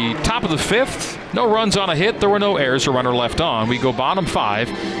in the top of the 5th. No runs on a hit. There were no errors. A runner left on. We go bottom 5.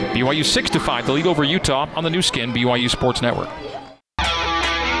 BYU 6-5. The lead over Utah on the new skin, BYU Sports Network.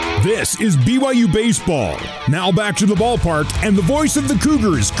 This is BYU Baseball. Now back to the ballpark and the voice of the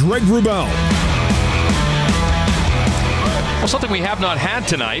Cougars, Greg Wrubell. Well, something we have not had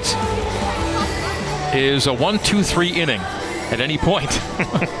tonight is a 1-2-3 inning at any point.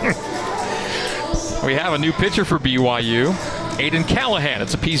 We have a new pitcher for BYU, Aiden Callahan.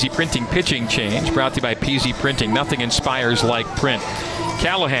 It's a PZ Printing pitching change brought to you by PZ Printing. Nothing inspires like print.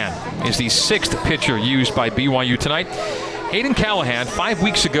 Callahan is the 6th pitcher used by BYU tonight. Aiden Callahan, 5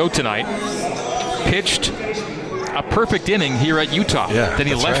 weeks ago tonight, pitched a perfect inning here at Utah. Then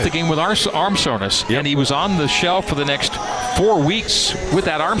he left the game with arm soreness, and he was on the shelf for the next 4 weeks with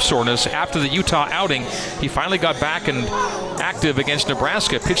that arm soreness. After the Utah outing, he finally got back and active against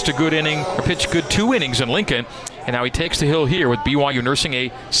Nebraska, pitched a good inning, or pitched good 2 innings in Lincoln, and now he takes the hill here with BYU nursing a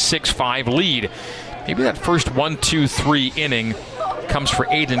 6-5 lead. Maybe that first 1-2-3 inning comes for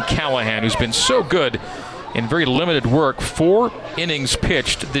Aiden Callahan, who's been so good in very limited work. 4 innings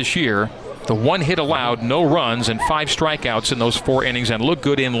pitched this year. The 1 hit allowed, no runs, and 5 strikeouts in those 4 innings, and looked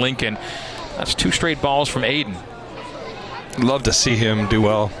good in Lincoln. That's 2 straight balls from Aiden. Love to see him do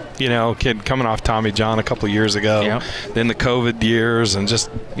well. You know, kid coming off Tommy John a couple years ago, then the COVID years, and just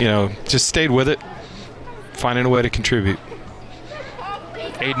stayed with it, finding a way to contribute.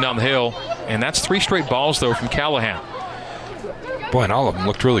 Aiden on the hill, and that's 3 straight balls, though, from Callahan. Boy, and all of them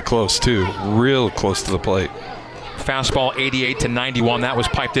looked really close, too. Real close to the plate. Fastball 88 to 91. That was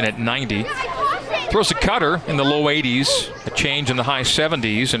piped in at 90. Throws a cutter in the low 80s, a change in the high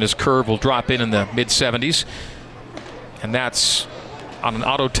 70s, and his curve will drop in the mid 70s. And that's on an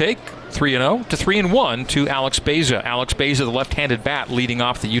auto take, 3-0 to 3-1 to Alex Beza. Alex Beza, the left-handed bat, leading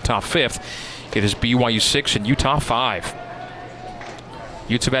off the Utah 5th. It is BYU 6 and Utah 5.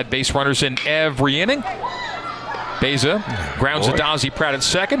 Utes have had base runners in every inning. Beza grounds to Dazzy Pratt at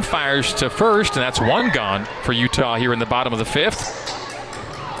second, fires to first, and that's one gone for Utah here in the bottom of the 5th.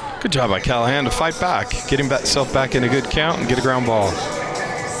 Good job by Callahan to fight back, get himself back in a good count and get a ground ball.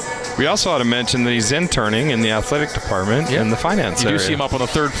 We also ought to mention that he's interning in the athletic department in the finance area. You do see him up on the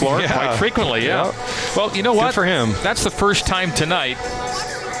 3rd floor quite frequently, Well, you know what? Good for him. That's the first time tonight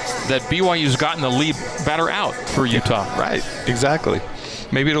that BYU's gotten the lead batter out for Utah. Right, exactly.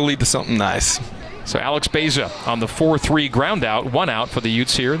 Maybe it'll lead to something nice. So Alex Beza on the 4-3 ground out, 1 out for the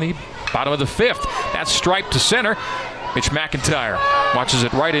Utes here in the bottom of the 5th. That's striped to center. Mitch McIntyre watches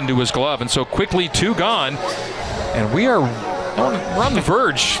it right into his glove, and so quickly 2 gone. And we're on the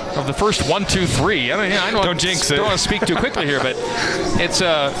verge of the first 1-2-3. I don't jinx it. Don't want to speak too quickly here, but it's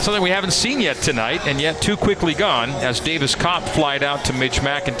something we haven't seen yet tonight, and yet 2 quickly gone as Davis Kopp flied out to Mitch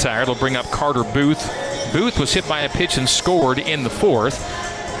McIntyre. It'll bring up Carter Booth. Booth was hit by a pitch and scored in the 4th.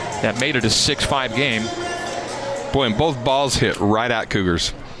 That made it a 6-5 game. Boy, and both balls hit right at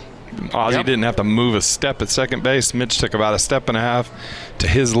Cougars. Ozzie didn't have to move a step at second base. Mitch took about a step and a half to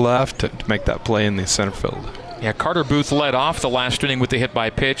his left to make that play in the center field. Yeah, Carter Booth led off the last inning with the hit by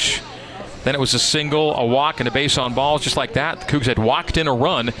pitch. Then it was a single, a walk, and a base on balls. Just like that, the Cougs had walked in a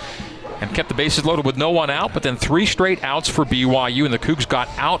run and kept the bases loaded with no one out, but then 3 straight outs for BYU, and the Cougs got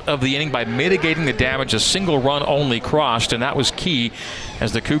out of the inning by mitigating the damage. A single run only crossed, and that was key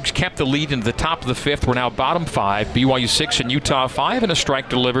as the Cougs kept the lead into the top of the 5th. We're now bottom 5, BYU 6 and Utah 5, and a strike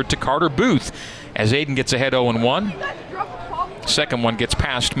delivered to Carter Booth as Aiden gets ahead 0-1. Second one gets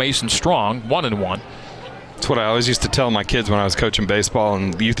past Mason Strong, 1-1. That's what I always used to tell my kids when I was coaching baseball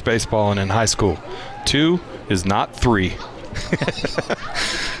and youth baseball and in high school. 2 is not 3.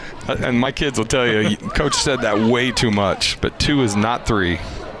 And my kids will tell you, Coach said that way too much, but 2 is not 3.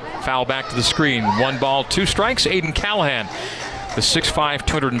 Foul back to the screen. 1 ball, 2 strikes. Aiden Callahan, the 6'5",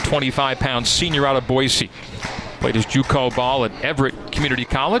 225-pound senior out of Boise. Played his JUCO ball at Everett Community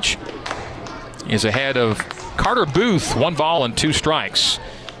College. Is ahead of Carter Booth, 1 ball and 2 strikes.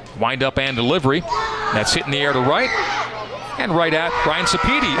 Wind up and delivery. That's hit in the air to right. And right at Ryan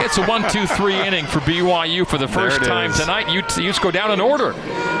Sapedi. It's a 1-2-3 inning for BYU for the first time tonight. Utes go down in order.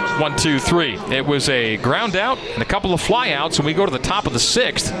 1-2-3. It was a ground out and a couple of flyouts, and we go to the top of the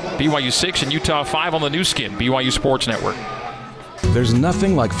 6th. BYU 6 and Utah 5 on the new skin, BYU Sports Network. There's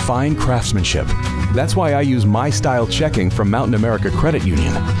nothing like fine craftsmanship. That's why I use My Style Checking from Mountain America Credit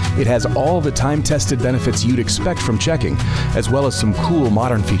Union. It has all the time-tested benefits you'd expect from checking, as well as some cool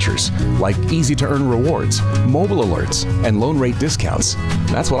modern features, like easy-to-earn rewards, mobile alerts, and loan rate discounts.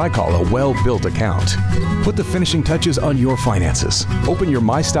 That's what I call a well-built account. Put the finishing touches on your finances. Open your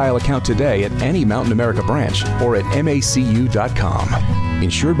My Style account today at any Mountain America branch or at macu.com.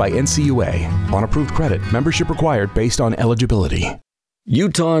 Insured by NCUA. On approved credit. Membership required based on eligibility.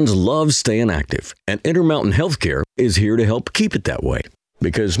 Utahns love staying active, and Intermountain Healthcare is here to help keep it that way.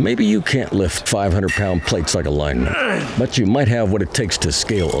 Because maybe you can't lift 500-pound plates like a lineman, but you might have what it takes to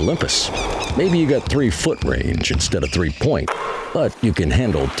scale Olympus. Maybe you got 3-foot range instead of 3-point, but you can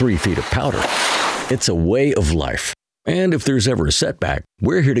handle 3 feet of powder. It's a way of life. And if there's ever a setback,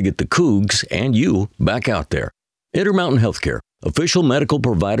 we're here to get the Cougs and you back out there. Intermountain Healthcare, official medical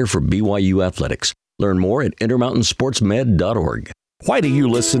provider for BYU Athletics. Learn more at intermountainsportsmed.org. Why do you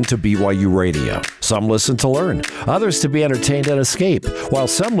listen to BYU Radio? Some listen to learn, others to be entertained and escape, while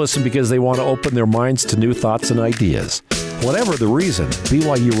some listen because they want to open their minds to new thoughts and ideas. Whatever the reason,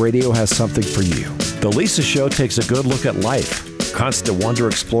 BYU Radio has something for you. The Lisa Show takes a good look at life. Constant Wonder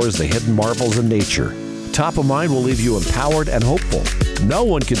explores the hidden marvels in nature. Top of Mind will leave you empowered and hopeful. No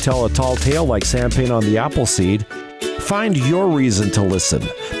one can tell a tall tale like Champagne on the Appleseed. Find your reason to listen.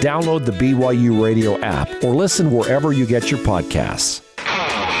 Download the BYU Radio app or listen wherever you get your podcasts.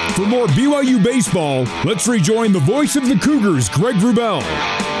 For more BYU baseball, let's rejoin the voice of the Cougars, Greg Wrubell.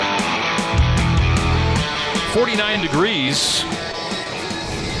 49 degrees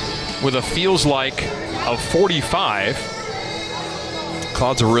with a feels like of 45.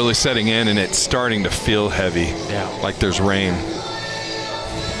 Clouds are really setting in, and it's starting to feel heavy. Yeah. Like there's rain.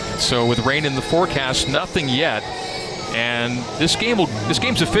 So with rain in the forecast, nothing yet. And this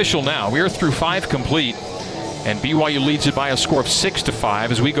game's official now. We are through 5 complete, and BYU leads it by a score of 6-5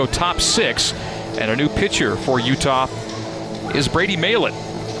 as we go top 6. And a new pitcher for Utah is Brady Malett.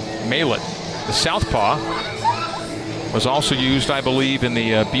 Malett, the southpaw, was also used, I believe, in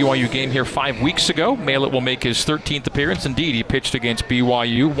the BYU game here 5 weeks ago. Malett will make his 13th appearance. Indeed, he pitched against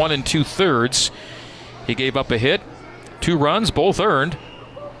BYU 1 2/3. He gave up a hit, 2 runs, both earned.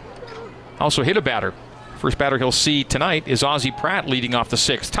 Also hit a batter. First batter he'll see tonight is Ozzie Pratt leading off the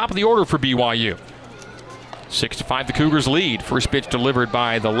 6th. Top of the order for BYU. 6-5 the Cougars lead. First pitch delivered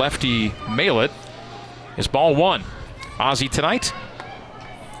by the lefty Malett is ball 1. Ozzie tonight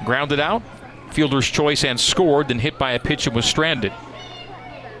grounded out, fielder's choice and scored, then hit by a pitch and was stranded.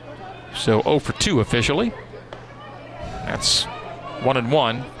 So 0 for 2 officially. That's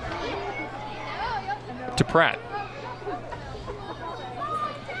 1-1 to Pratt.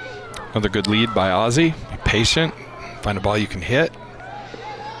 Another good lead by Ozzie. Be patient. Find a ball you can hit.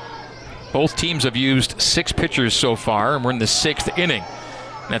 Both teams have used 6 pitchers so far, and we're in the 6th inning.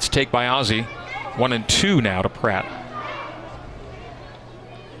 That's a take by Ozzie. 1-2 now to Pratt.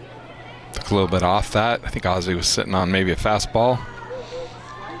 Took a little bit off that. I think Ozzie was sitting on maybe a fastball.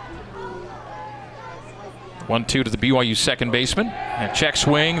 1-2 to the BYU second baseman. And check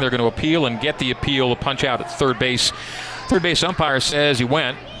swing. They're going to appeal and get the appeal. A punch out at third base. Third base umpire says he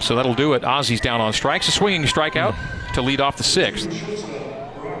went, so that'll do it. Ozzie's down on strikes. A swinging strikeout to lead off the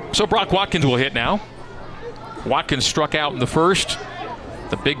 6th. So Brock Watkins will hit now. Watkins struck out in the first.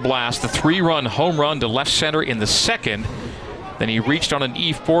 The big blast, the 3-run home run to left center in the second. Then he reached on an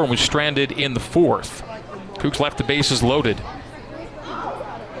E4 and was stranded in the 4th. Cougs left the bases loaded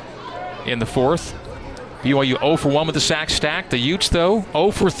in the 4th. BYU 0 for 1 with the sack stack. The Utes, though,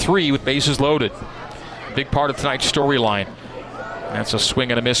 0 for 3 with bases loaded. Big part of tonight's storyline. That's a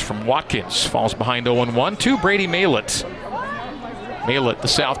swing and a miss from Watkins. Falls behind 0-1 to Brady Malett. Malett, the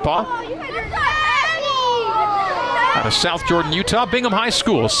southpaw. Out of South Jordan, Utah. Bingham High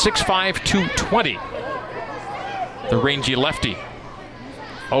School, 6'5", 220. The rangy lefty.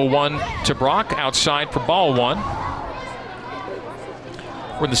 0-1 to Brock, outside for ball 1.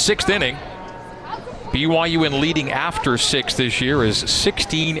 We're in the 6th inning. BYU in leading after 6 this year is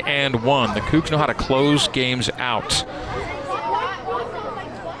 16-1. The Cougs know how to close games out.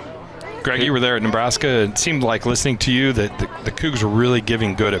 Greg, you were there at Nebraska. It seemed like, listening to you, that the Cougs were really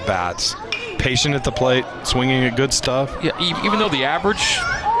giving good at bats. Patient at the plate, swinging at good stuff. Yeah, even though the average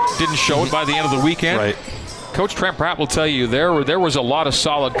didn't show it by the end of the weekend. Right. Coach Trent Pratt will tell you there was a lot of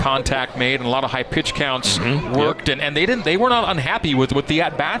solid contact made and a lot of high pitch counts worked, yep. and they were not unhappy with the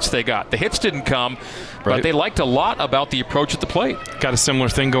at-bats they got. The hits didn't come, but they liked a lot about the approach at the plate. Got a similar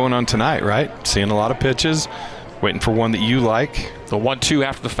thing going on tonight, right? Seeing a lot of pitches, waiting for one that you like. The 1-2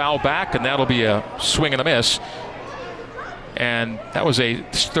 after the foul back, and that'll be a swing and a miss. And that was a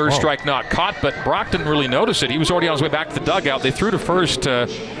third strike not caught, but Brock didn't really notice it. He was already on his way back to the dugout. They threw to first to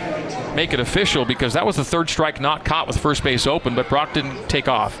make it official because that was the third strike not caught with first base open, but Brock didn't take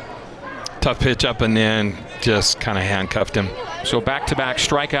off. Tough pitch up and in, just kind of handcuffed him. So back-to-back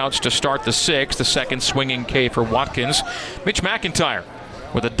strikeouts to start the 6th, the second swinging K for Watkins. Mitch McIntyre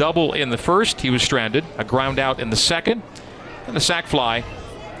with a double in the first. He was stranded. A ground out in the second, and a sac fly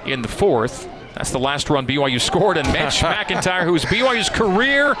in the 4th. That's the last run BYU scored, and Mitch McIntyre, who's BYU's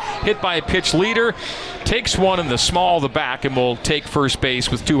career hit by a pitch leader, takes one in the small of the back and will take first base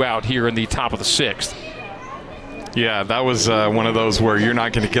with 2 out here in the top of the 6th. Yeah, that was one of those where you're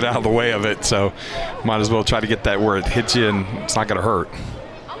not going to get out of the way of it, so might as well try to get that where it hits you and it's not going to hurt.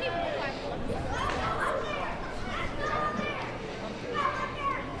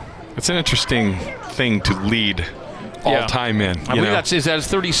 It's an interesting thing to lead all time in. I believe that's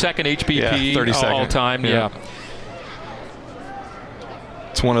 32nd HBP 32nd. all time. Yeah.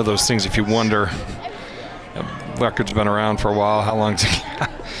 It's one of those things, if you wonder, record's been around for a while, how long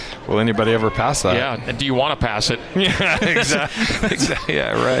will anybody ever pass that? Yeah, and do you want to pass it? Yeah, exactly.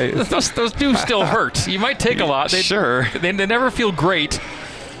 Yeah, right. Those do still hurt. You might take a lot. Sure. They never feel great.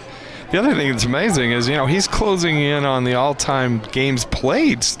 The other thing that's amazing is, he's closing in on the all-time games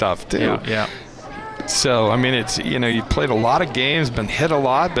played stuff, too. Yeah. So, I mean, it's, you played a lot of games, been hit a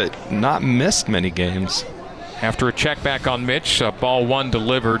lot, but not missed many games. After a check back on Mitch, ball 1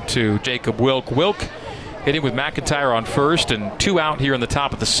 delivered to Jacob Wilk. Wilk hitting with McIntyre on first, and 2 out here in the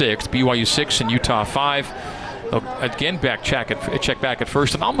top of the 6th. BYU 6 and Utah 5. Again, check back at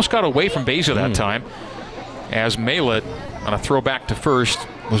first, and almost got away from Beza that time, as Malett on a throw back to first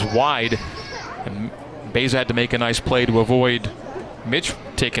was wide, and Beza had to make a nice play to avoid Mitch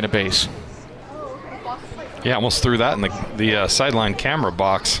taking a base. Yeah, almost threw that in the sideline camera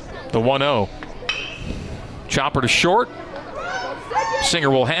box. The 1-0. Chopper to short.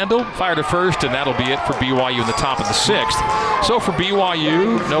 Singer will handle. Fire to first, and that'll be it for BYU in the top of the 6th. So for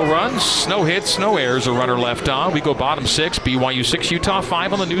BYU, no runs, no hits, no errors, a runner left on. We go bottom 6, BYU 6, Utah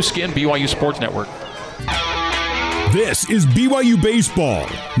 5 on the new skin, BYU Sports Network. This is BYU Baseball.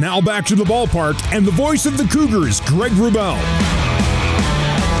 Now back to the ballpark and the voice of the Cougars, Greg Wrubell.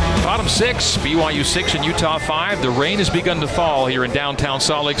 Bottom 6, BYU 6 and Utah 5. The rain has begun to fall here in downtown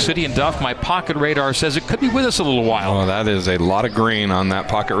Salt Lake City. And Duff, my pocket radar says it could be with us a little while. Oh, that is a lot of green on that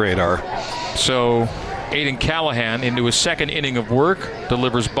pocket radar. So Aiden Callahan into his second inning of work,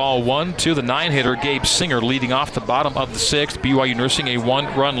 delivers ball 1 to the 9-hitter Gabe Singer, leading off the bottom of the 6th. BYU nursing a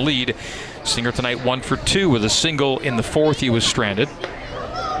 1-run lead. Singer tonight 1 for 2 with a single in the 4th. He was stranded.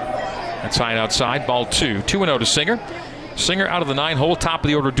 That's high outside, ball 2. 2-0 to Singer. Singer out of the 9-hole, top of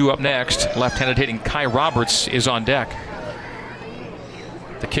the order due up next. Left-handed hitting Kai Roberts is on deck.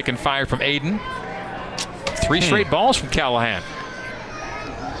 The kick and fire from Aiden. 3 straight balls from Callahan.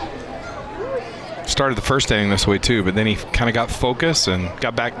 Started the first inning this way too, but then he kind of got focused and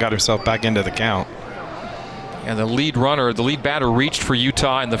got himself back into the count. And the lead batter reached for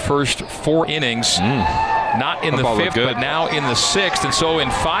Utah in the first 4 innings. Not in the 5th, but now in the 6th. And so in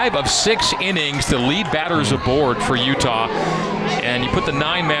 5 of 6 innings, the lead batter's aboard for Utah. And you put the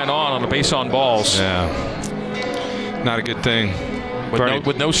 9-man on a base on balls. Yeah. Not a good thing.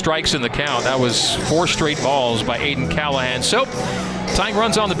 With no strikes in the count. That was 4 straight balls by Aiden Callahan. So tying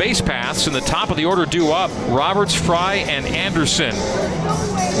runs on the base paths, and the top of the order due up. Roberts, Fry, and Anderson.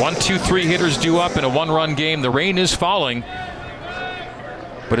 1, 2, 3 hitters due up in a 1-run game. The rain is falling,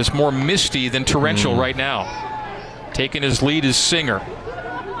 but it's more misty than torrential right now. Taking his lead is Singer.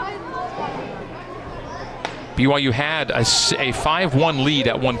 BYU had a 5-1 lead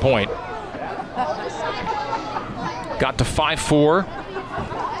at one point. Got to 5-4.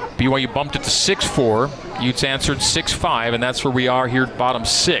 BYU bumped it to 6-4. Utes answered 6-5, and that's where we are here at bottom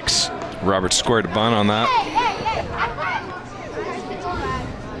 6. Roberts squared a bunt on that.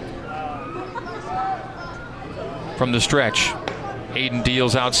 From the stretch, Aiden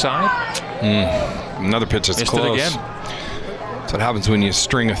deals outside. Another pitch that's Missed close. it again. That's what happens when you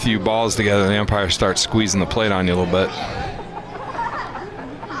string a few balls together and the umpire starts squeezing the plate on you a little bit.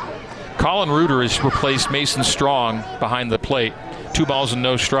 Colin Reuter has replaced Mason Strong behind the plate. 2 balls and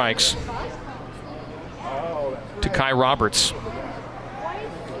no strikes. To Kai Roberts.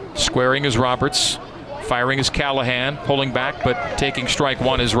 Squaring is Roberts. Firing is Callahan. Pulling back, but taking strike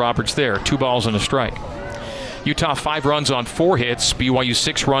 1 is Roberts there. 2 balls and a strike. Utah 5 runs on 4 hits. BYU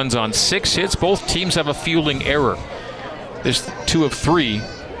 6 runs on 6 hits. Both teams have a fielding error. There's 2 of 3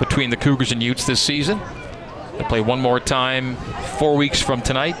 between the Cougars and Utes this season. They'll play one more time 4 weeks from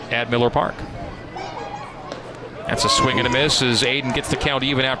tonight at Miller Park. That's a swing and a miss as Aiden gets the count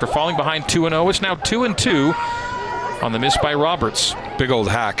even after falling behind 2-0. It's now 2-2 on the miss by Roberts. Big old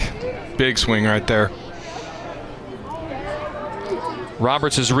hack. Big swing right there.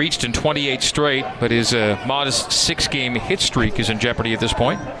 Roberts has reached in 28 straight, but his modest 6-game hit streak is in jeopardy at this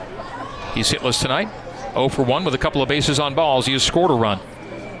point. He's hitless tonight. 0 for 1 with a couple of bases on balls. He has scored a run.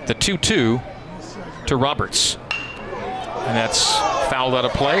 The 2-2 to Roberts. And that's fouled out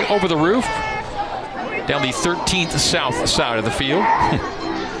of play. Over the roof. Down the 13th south side of the field.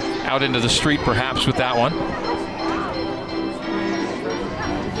 Out into the street perhaps with that one.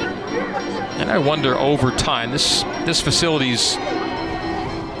 And I wonder over time, this facility's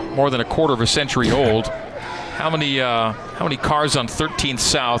more than a quarter of a century old. How many cars on 13th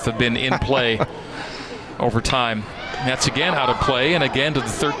South have been in play over time? And that's again out of play, and again to the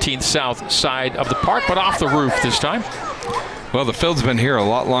 13th South side of the park, but off the roof this time. Well, the field's been here a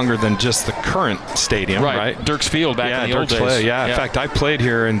lot longer than just the current stadium, right? Dirks Field back in the old days. Yeah, in fact, I played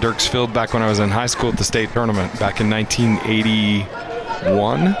here in Dirks Field back when I was in high school at the state tournament back in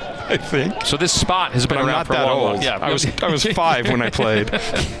 1981. I think. So this spot has been around for a long time. Yeah, I was 5 when I played.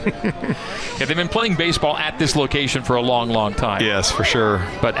 Yeah, they've been playing baseball at this location for a long, long time. Yes, for sure.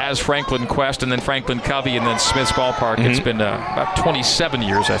 But as Franklin Quest and then Franklin Covey and then Smith's Ballpark, it's been about 27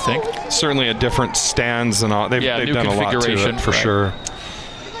 years, I think. Certainly a different stands and all. They've done a lot to it, for sure.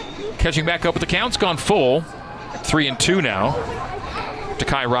 Catching back up with the count, it's gone full. 3-2 now. To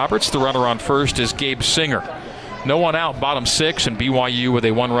Kai Roberts. The runner on first is Gabe Singer. No one out, bottom 6, and BYU with a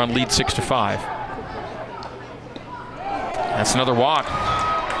 1-run lead, 6-5. That's another walk.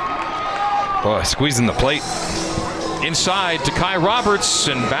 Boy, squeezing the plate. Inside to Kai Roberts,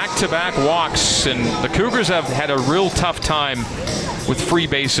 and back-to-back walks. And the Cougars have had a real tough time with free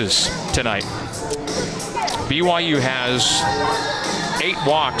bases tonight. BYU has 8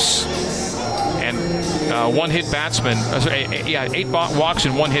 walks and 1 hit batsman. 8 walks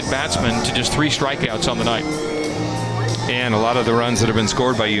and 1 hit batsman to just 3 strikeouts on the night. And a lot of the runs that have been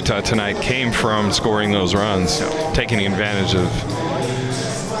scored by Utah tonight came from scoring those runs, taking advantage of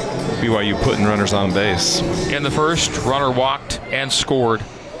BYU putting runners on base. In the first, runner walked and scored.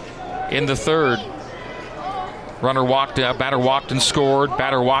 In the third, Runner walked, batter walked and scored.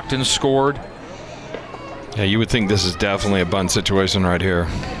 Batter walked and scored. Yeah, you would think this is definitely a bunt situation right here.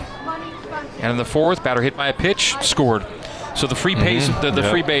 And in the fourth, batter hit by a pitch, scored. So the free base, the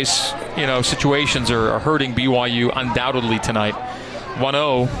free base, situations are hurting BYU undoubtedly tonight.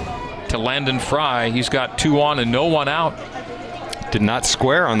 1-0 to Landon Fry. He's got 2 on and no one out. Did not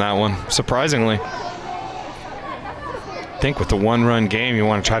square on that one, surprisingly. I think with the 1-run game, you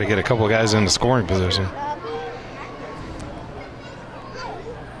want to try to get a couple of guys into scoring position.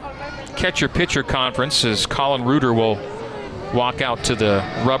 Catcher-pitcher conference as Colin Reuter will walk out to the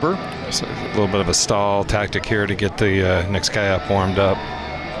rubber. So a little bit of a stall tactic here to get the next guy up warmed up.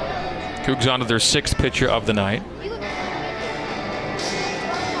 Cougs on to their 6th pitcher of the night.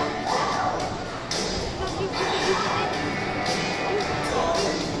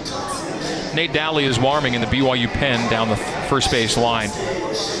 Nate Dowley is warming in the BYU pen down the first base line.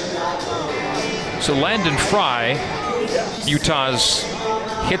 So Landon Fry, Utah's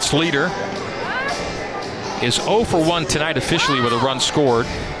hits leader, is 0 for 1 tonight officially with a run scored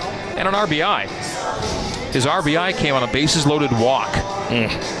and an RBI. His RBI came on a bases loaded walk,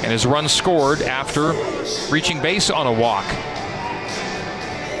 and his run scored after reaching base on a walk.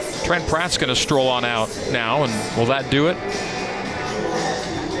 Trent Pratt's going to stroll on out now, and will that do it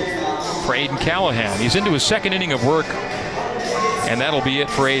for Aiden Callahan? He's into his 2nd inning of work, and that'll be it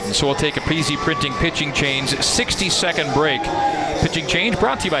for Aiden. So we'll take a PZ Printing pitching change 60-second break. Pitching change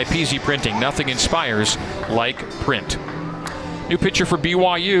brought to you by PZ Printing. Nothing inspires like print. New pitcher for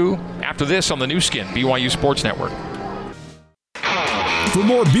BYU after this on the new skin, BYU Sports Network. For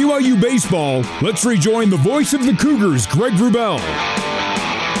more BYU baseball, let's rejoin the voice of the Cougars, Greg Wrubell.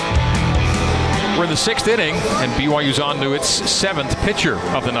 We're in the 6th inning, and BYU's on to its 7th pitcher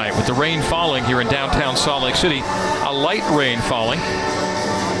of the night with the rain falling here in downtown Salt Lake City. A light rain falling.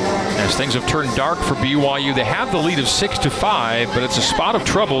 As things have turned dark for BYU, they have the lead of 6-5, but it's a spot of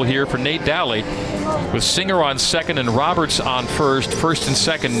trouble here for Nate Dowley with Singer on 2nd and Roberts on 1st. 1st and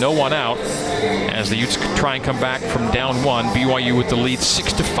 2nd, no one out. As the Utes try and come back from down 1, BYU with the lead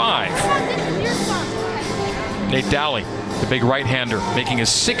 6-5. Nate Dowley, the big right-hander, making his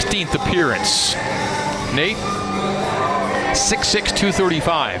 16th appearance. Nate, 6'6",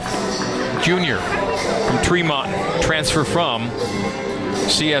 235, junior from Tremont, transfer from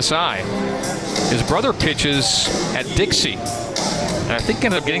CSI. His brother pitches at Dixie, and I think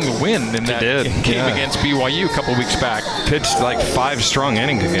ended up getting the win in that game against BYU a couple of weeks back. Pitched like 5 strong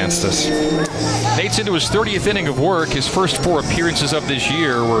innings against us. Nate's into his 30th inning of work. His first 4 appearances of this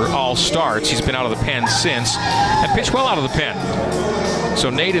year were all starts. He's been out of the pen since and pitched well out of the pen. So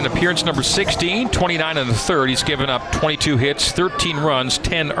Nate in appearance number 16, 29 in the 3rd. He's given up 22 hits, 13 runs,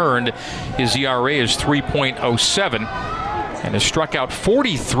 10 earned. His ERA is 3.07. And has struck out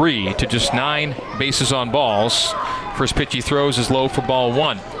 43 to just 9 bases on balls. First pitch he throws is low for ball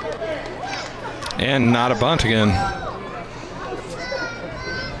 1. And not a bunt again.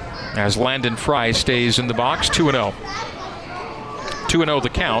 As Landon Fry stays in the box, 2-0. 2-0 the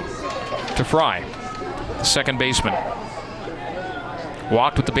count to Fry, the second baseman.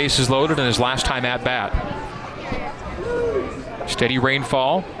 Walked with the bases loaded in his last time at bat. Steady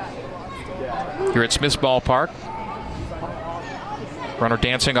rainfall here at Smith's Ballpark. Runner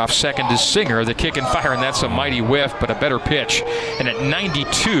dancing off 2nd is Singer. The kick and fire, and that's a mighty whiff, but a better pitch. And at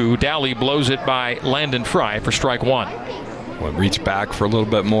 92, Dowley blows it by Landon Fry for strike 1. Well, reach back for a little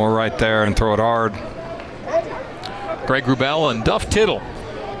bit more right there and throw it hard. Greg Wrubell and Duff Tittle,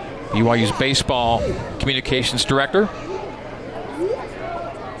 BYU's baseball communications director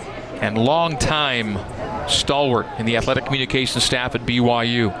and longtime stalwart in the athletic communications staff at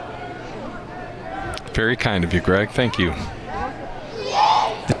BYU. Very kind of you, Greg. Thank you.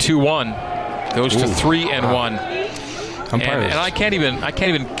 The 2-1 goes to 3-1. And I can't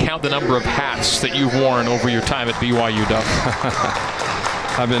even count the number of hats that you've worn over your time at BYU, Duff.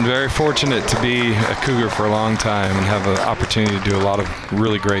 I've been very fortunate to be a Cougar for a long time and have an opportunity to do a lot of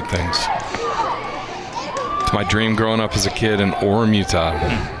really great things. It's my dream growing up as a kid in Orem, Utah.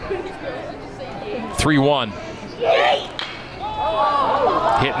 3-1.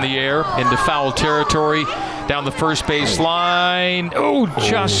 Hit in the air into foul territory. Down the first base line.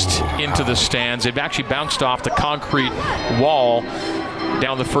 Just into the stands. It actually bounced off the concrete wall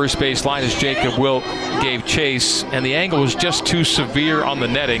down the first base line as Jacob Wilk gave chase, and the angle was just too severe on the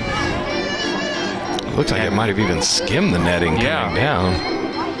netting. It looks like it might have even skimmed the netting coming down.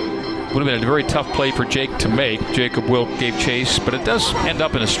 Would have been a very tough play for Jake to make. Jacob Wilk gave chase, but it does end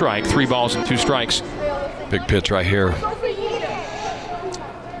up in a strike. 3 balls and 2 strikes. Big pitch right here.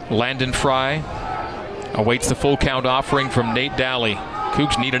 Landon Fry awaits the full count offering from Nate Dowley.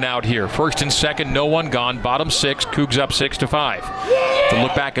 Cougs need an out here. First and second, no one gone. Bottom 6, Cougs up 6-5. To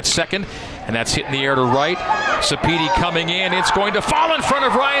look back at second, and that's hit in the air to right. Sapedi coming in. It's going to fall in front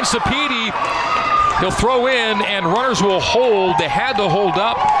of Ryan Sapedi. He'll throw in, and runners will hold. They had to hold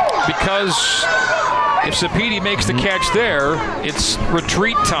up because if Sapedi makes the catch there, it's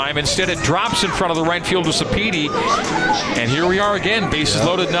retreat time. Instead, it drops in front of the right fielder, Sapedi. And here we are again, bases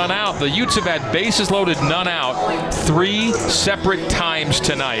loaded, none out. The Utes have had bases loaded, none out 3 separate times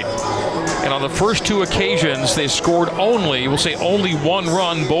tonight. And on the first 2 occasions, they scored only 1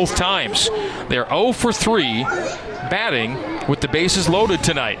 run both times. They're 0 for 3 batting with the bases loaded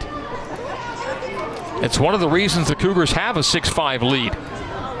tonight. It's one of the reasons the Cougars have a 6-5 lead.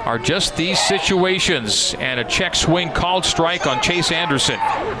 Are just these situations, and a check swing called strike on Chase Anderson.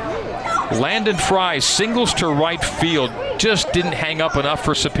 Landon Fry singles to right field, just didn't hang up enough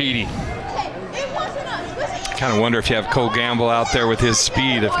for Sapedi. Kind of wonder if you have Cole Gamble out there with his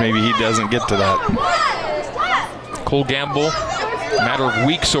speed, if maybe he doesn't get to that. Cole Gamble, a matter of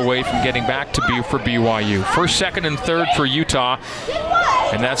weeks away from getting back to for BYU. First, second, and third for Utah,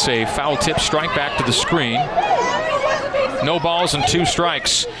 and that's a foul tip strike back to the screen. No balls and 2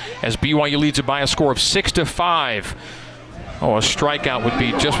 strikes as BYU leads it by a score of 6-5. Oh, a strikeout would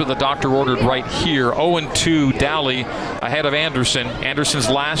be just what the doctor ordered right here. 0-2, Dally ahead of Anderson. Anderson's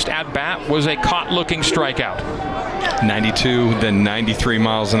last at-bat was a caught-looking strikeout. 92, then 93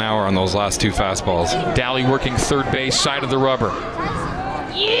 miles an hour on those last 2 fastballs. Dally working third base, side of the rubber.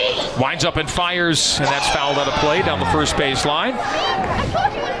 Winds up and fires, and that's fouled out of play down the first base line.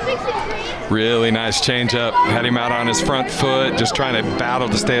 Really nice changeup. Had him out on his front foot, just trying to battle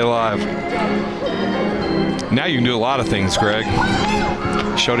to stay alive. Now you can do a lot of things, Greg.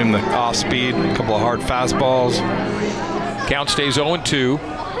 Showed him the off speed, a couple of hard fastballs. Count stays 0-2.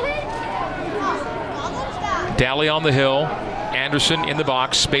 Dally on the hill. Anderson in the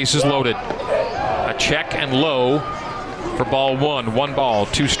box. Bases loaded. A check and low for ball 1. 1 ball,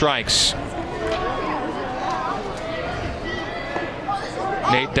 2 strikes.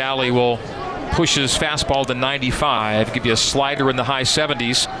 Nate Dally will push his fastball to 95, give you a slider in the high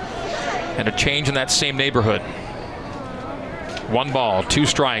 70s, and a change in that same neighborhood. 1 ball, 2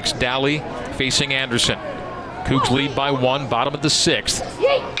 strikes. Dally facing Anderson. Cougs lead by 1, bottom of the 6th.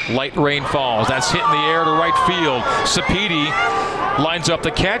 Light rain falls. That's hit in the air to right field. Sapedi lines up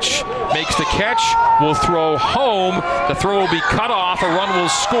the catch, makes the catch, will throw home. The throw will be cut off. A run will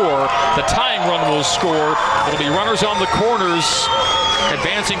score. The tying run will score. It'll be runners on the corners.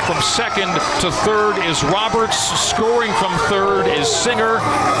 Advancing from second to third is Roberts. Scoring from third is Singer.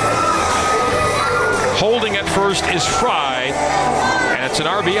 Holding at first is Fry. And it's an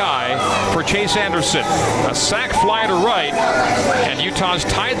RBI for Chase Anderson. A sac fly to right. And Utah's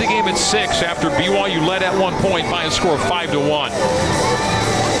tied the game at 6 after BYU led at one point by a score of 5-1.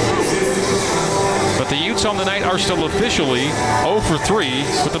 But the Utes on the night are still officially 0 for 3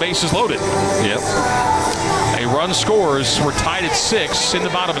 with the bases loaded. Yep. A run scores. We're tied at 6 in the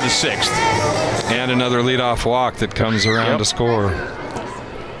bottom of the 6th. And another leadoff walk that comes around to score.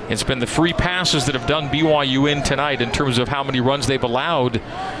 It's been the free passes that have done BYU in tonight in terms of how many runs they've allowed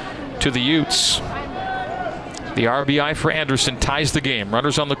to the Utes. The RBI for Anderson ties the game.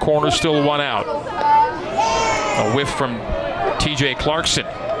 Runners on the corner, still 1 out. A whiff from TJ Clarkson.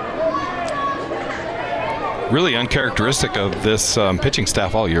 Really uncharacteristic of this pitching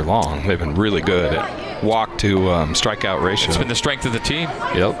staff all year long. They've been really good at walk to strikeout ratio. It's been the strength of the team.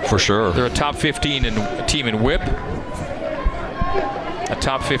 Yep, for sure. They're a top 15 team in whip. A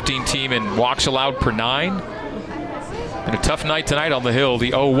top 15 team in walks allowed per 9. And a tough night tonight on the hill.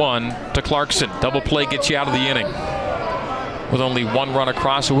 The 0-1 to Clarkson. Double play gets you out of the inning. With only 1 run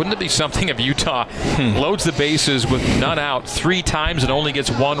across, wouldn't it be something if Utah loads the bases with none out 3 times and only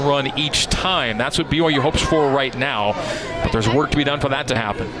gets 1 run each time? That's what BYU hopes for right now. But there's work to be done for that to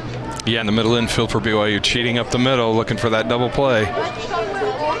happen. Yeah, in the middle infield for BYU, cheating up the middle, looking for that double play.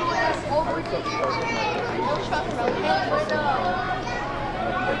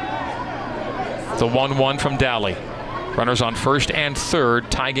 The 1-1 from Dally. Runners on first and third,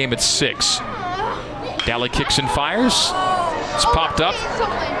 tie game at 6. Dally kicks and fires. It's popped up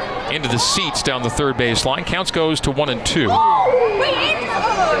into the seats down the third base line. Counts goes to 1-2.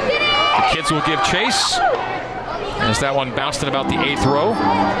 The kids will give chase as that one bounced in about the 8th row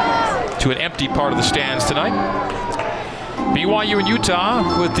to an empty part of the stands tonight. BYU and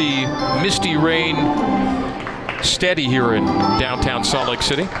Utah with the misty rain steady here in downtown Salt Lake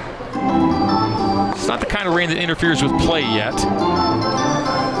City. It's not the kind of rain that interferes with play yet.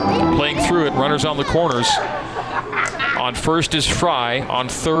 Playing through it, runners on the corners. On first is Fry. On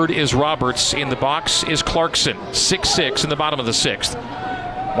third is Roberts. In the box is Clarkson. 6-6 in the bottom of the 6th.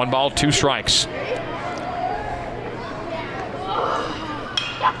 1 ball, 2 strikes.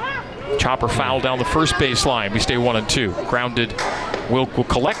 Chopper foul down the first baseline. We stay 1-2. Grounded. Wilk will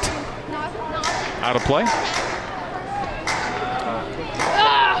collect. Out of play.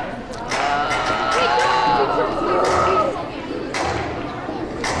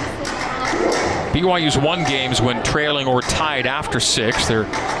 BYU's won games when trailing or tied after 6. They're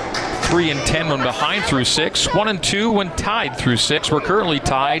 3-10 when behind through 6. 1-2 when tied through 6. We're currently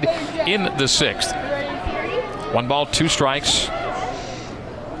tied in the 6th. 1 ball, 2 strikes.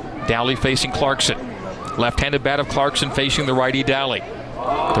 Dowley facing Clarkson. Left-handed bat of Clarkson facing the righty Dowley.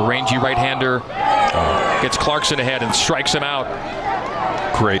 The rangy right-hander gets Clarkson ahead and strikes him out.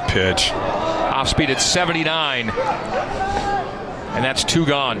 Great pitch. Off speed at 79. And that's 2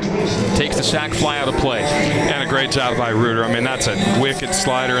 gone. Takes the sac fly out of play. And a great job by Reuter. I mean, that's a wicked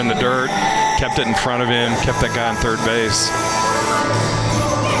slider in the dirt. Kept it in front of him. Kept that guy on third base.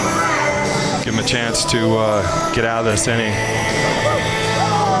 Give him a chance to get out of this inning.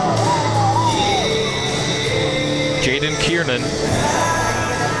 Jaden Kiernan,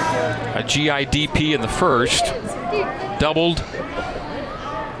 a GIDP in the first, doubled,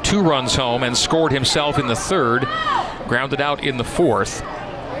 2 runs home, and scored himself in the third. Grounded out in the 4th.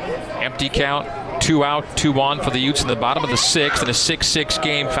 Empty count, 2 out, 2 on for the Utes in the bottom of the 6th. In a 6-6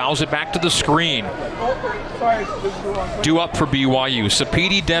 game, fouls it back to the screen. Due up for BYU,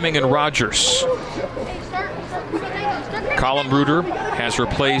 Sapedi, Deming, and Rogers. Colin Reuter has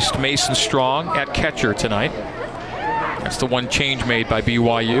replaced Mason Strong at catcher tonight. That's the one change made by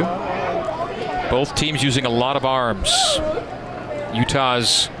BYU. Both teams using a lot of arms.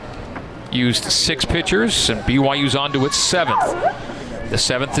 Utah's used 6 pitchers, and BYU's on to its 7th. The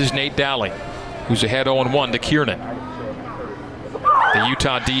 7th is Nate Dowley, who's ahead 0-1 to Kiernan. The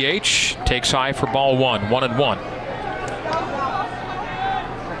Utah DH takes high for ball 1, 1-1.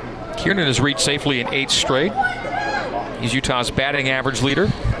 Kiernan has reached safely in 8 straight. He's Utah's batting average leader,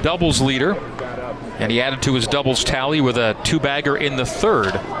 doubles leader, and he added to his doubles tally with a 2-bagger in the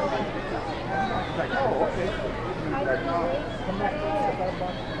 3rd.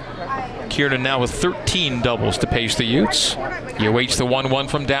 Kiernan now with 13 doubles to pace the Utes. He awaits the 1-1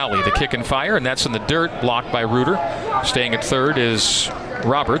 from Dowley. The kick and fire, and that's in the dirt, blocked by Reuter. Staying at 3rd is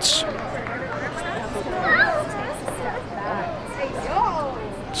Roberts.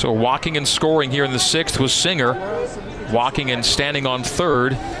 So walking and scoring here in the 6th was Singer. Walking and standing on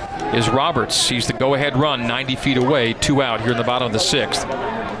 3rd is Roberts. He's the go-ahead run 90 feet away, 2 out here in the bottom of the 6th.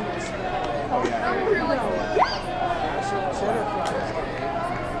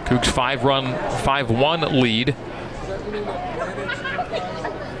 Cougs 5-1 lead.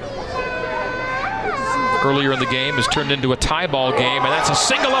 Earlier in the game has turned into a tie ball game, and that's a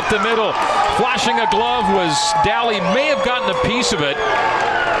single up the middle. Flashing a glove was Dowley, may have gotten a piece of it,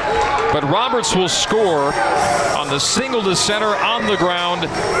 but Roberts will score on the single to center on the ground,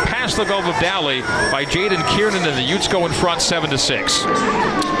 past the glove of Dowley by Jaden Kiernan, and the Utes go in front 7-6.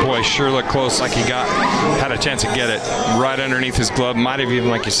 Boy, sure looked close, like he had a chance to get it right underneath his glove. Might have even,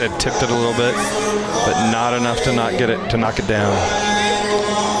 like you said, tipped it a little bit, but not enough to knock it down.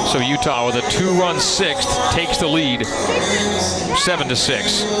 So Utah with a 2-run 6th takes the lead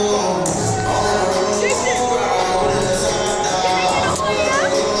 7-6.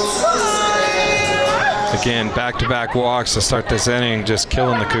 Again, back-to-back walks to start this inning, just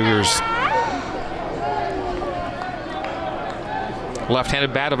killing the Cougars.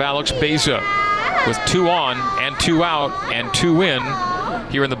 Left-handed bat of Alex Beza with 2 on and 2 out and 2 in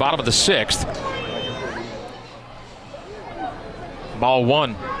here in the bottom of the 6th. Ball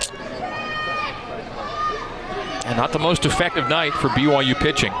 1. And not the most effective night for BYU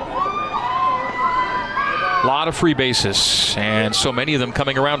pitching. A lot of free bases, and so many of them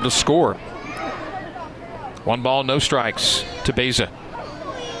coming around to score. 1 ball, no strikes to Beza.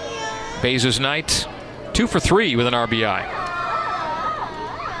 Beza's night, 2 for 3 with an RBI.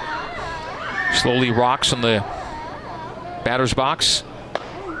 Slowly rocks on the batter's box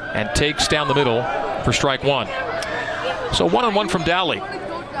and takes down the middle for strike 1. So 1-1 from Dowley.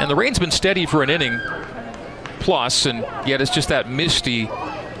 And the rain's been steady for an inning plus, and yet it's just that misty,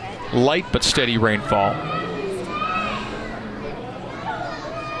 light but steady rainfall.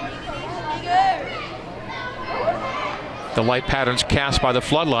 The light patterns cast by the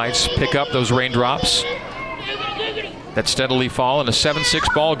floodlights pick up those raindrops that steadily fall in a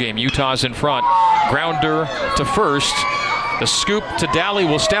 7-6 ball game. Utah's in front. Grounder to first. The scoop to Dowley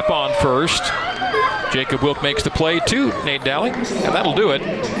will step on first. Jacob Wilk makes the play to Nate Dowley, and that'll do it.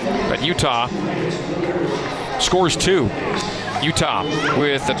 But Utah Scores 2. Utah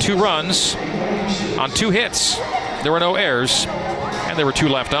with 2 runs on 2 hits. There were no errors, and there were 2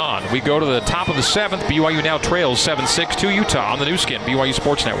 left on. We go to the top of the 7th. BYU now trails 7-6 to Utah on the new skin, BYU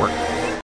Sports Network.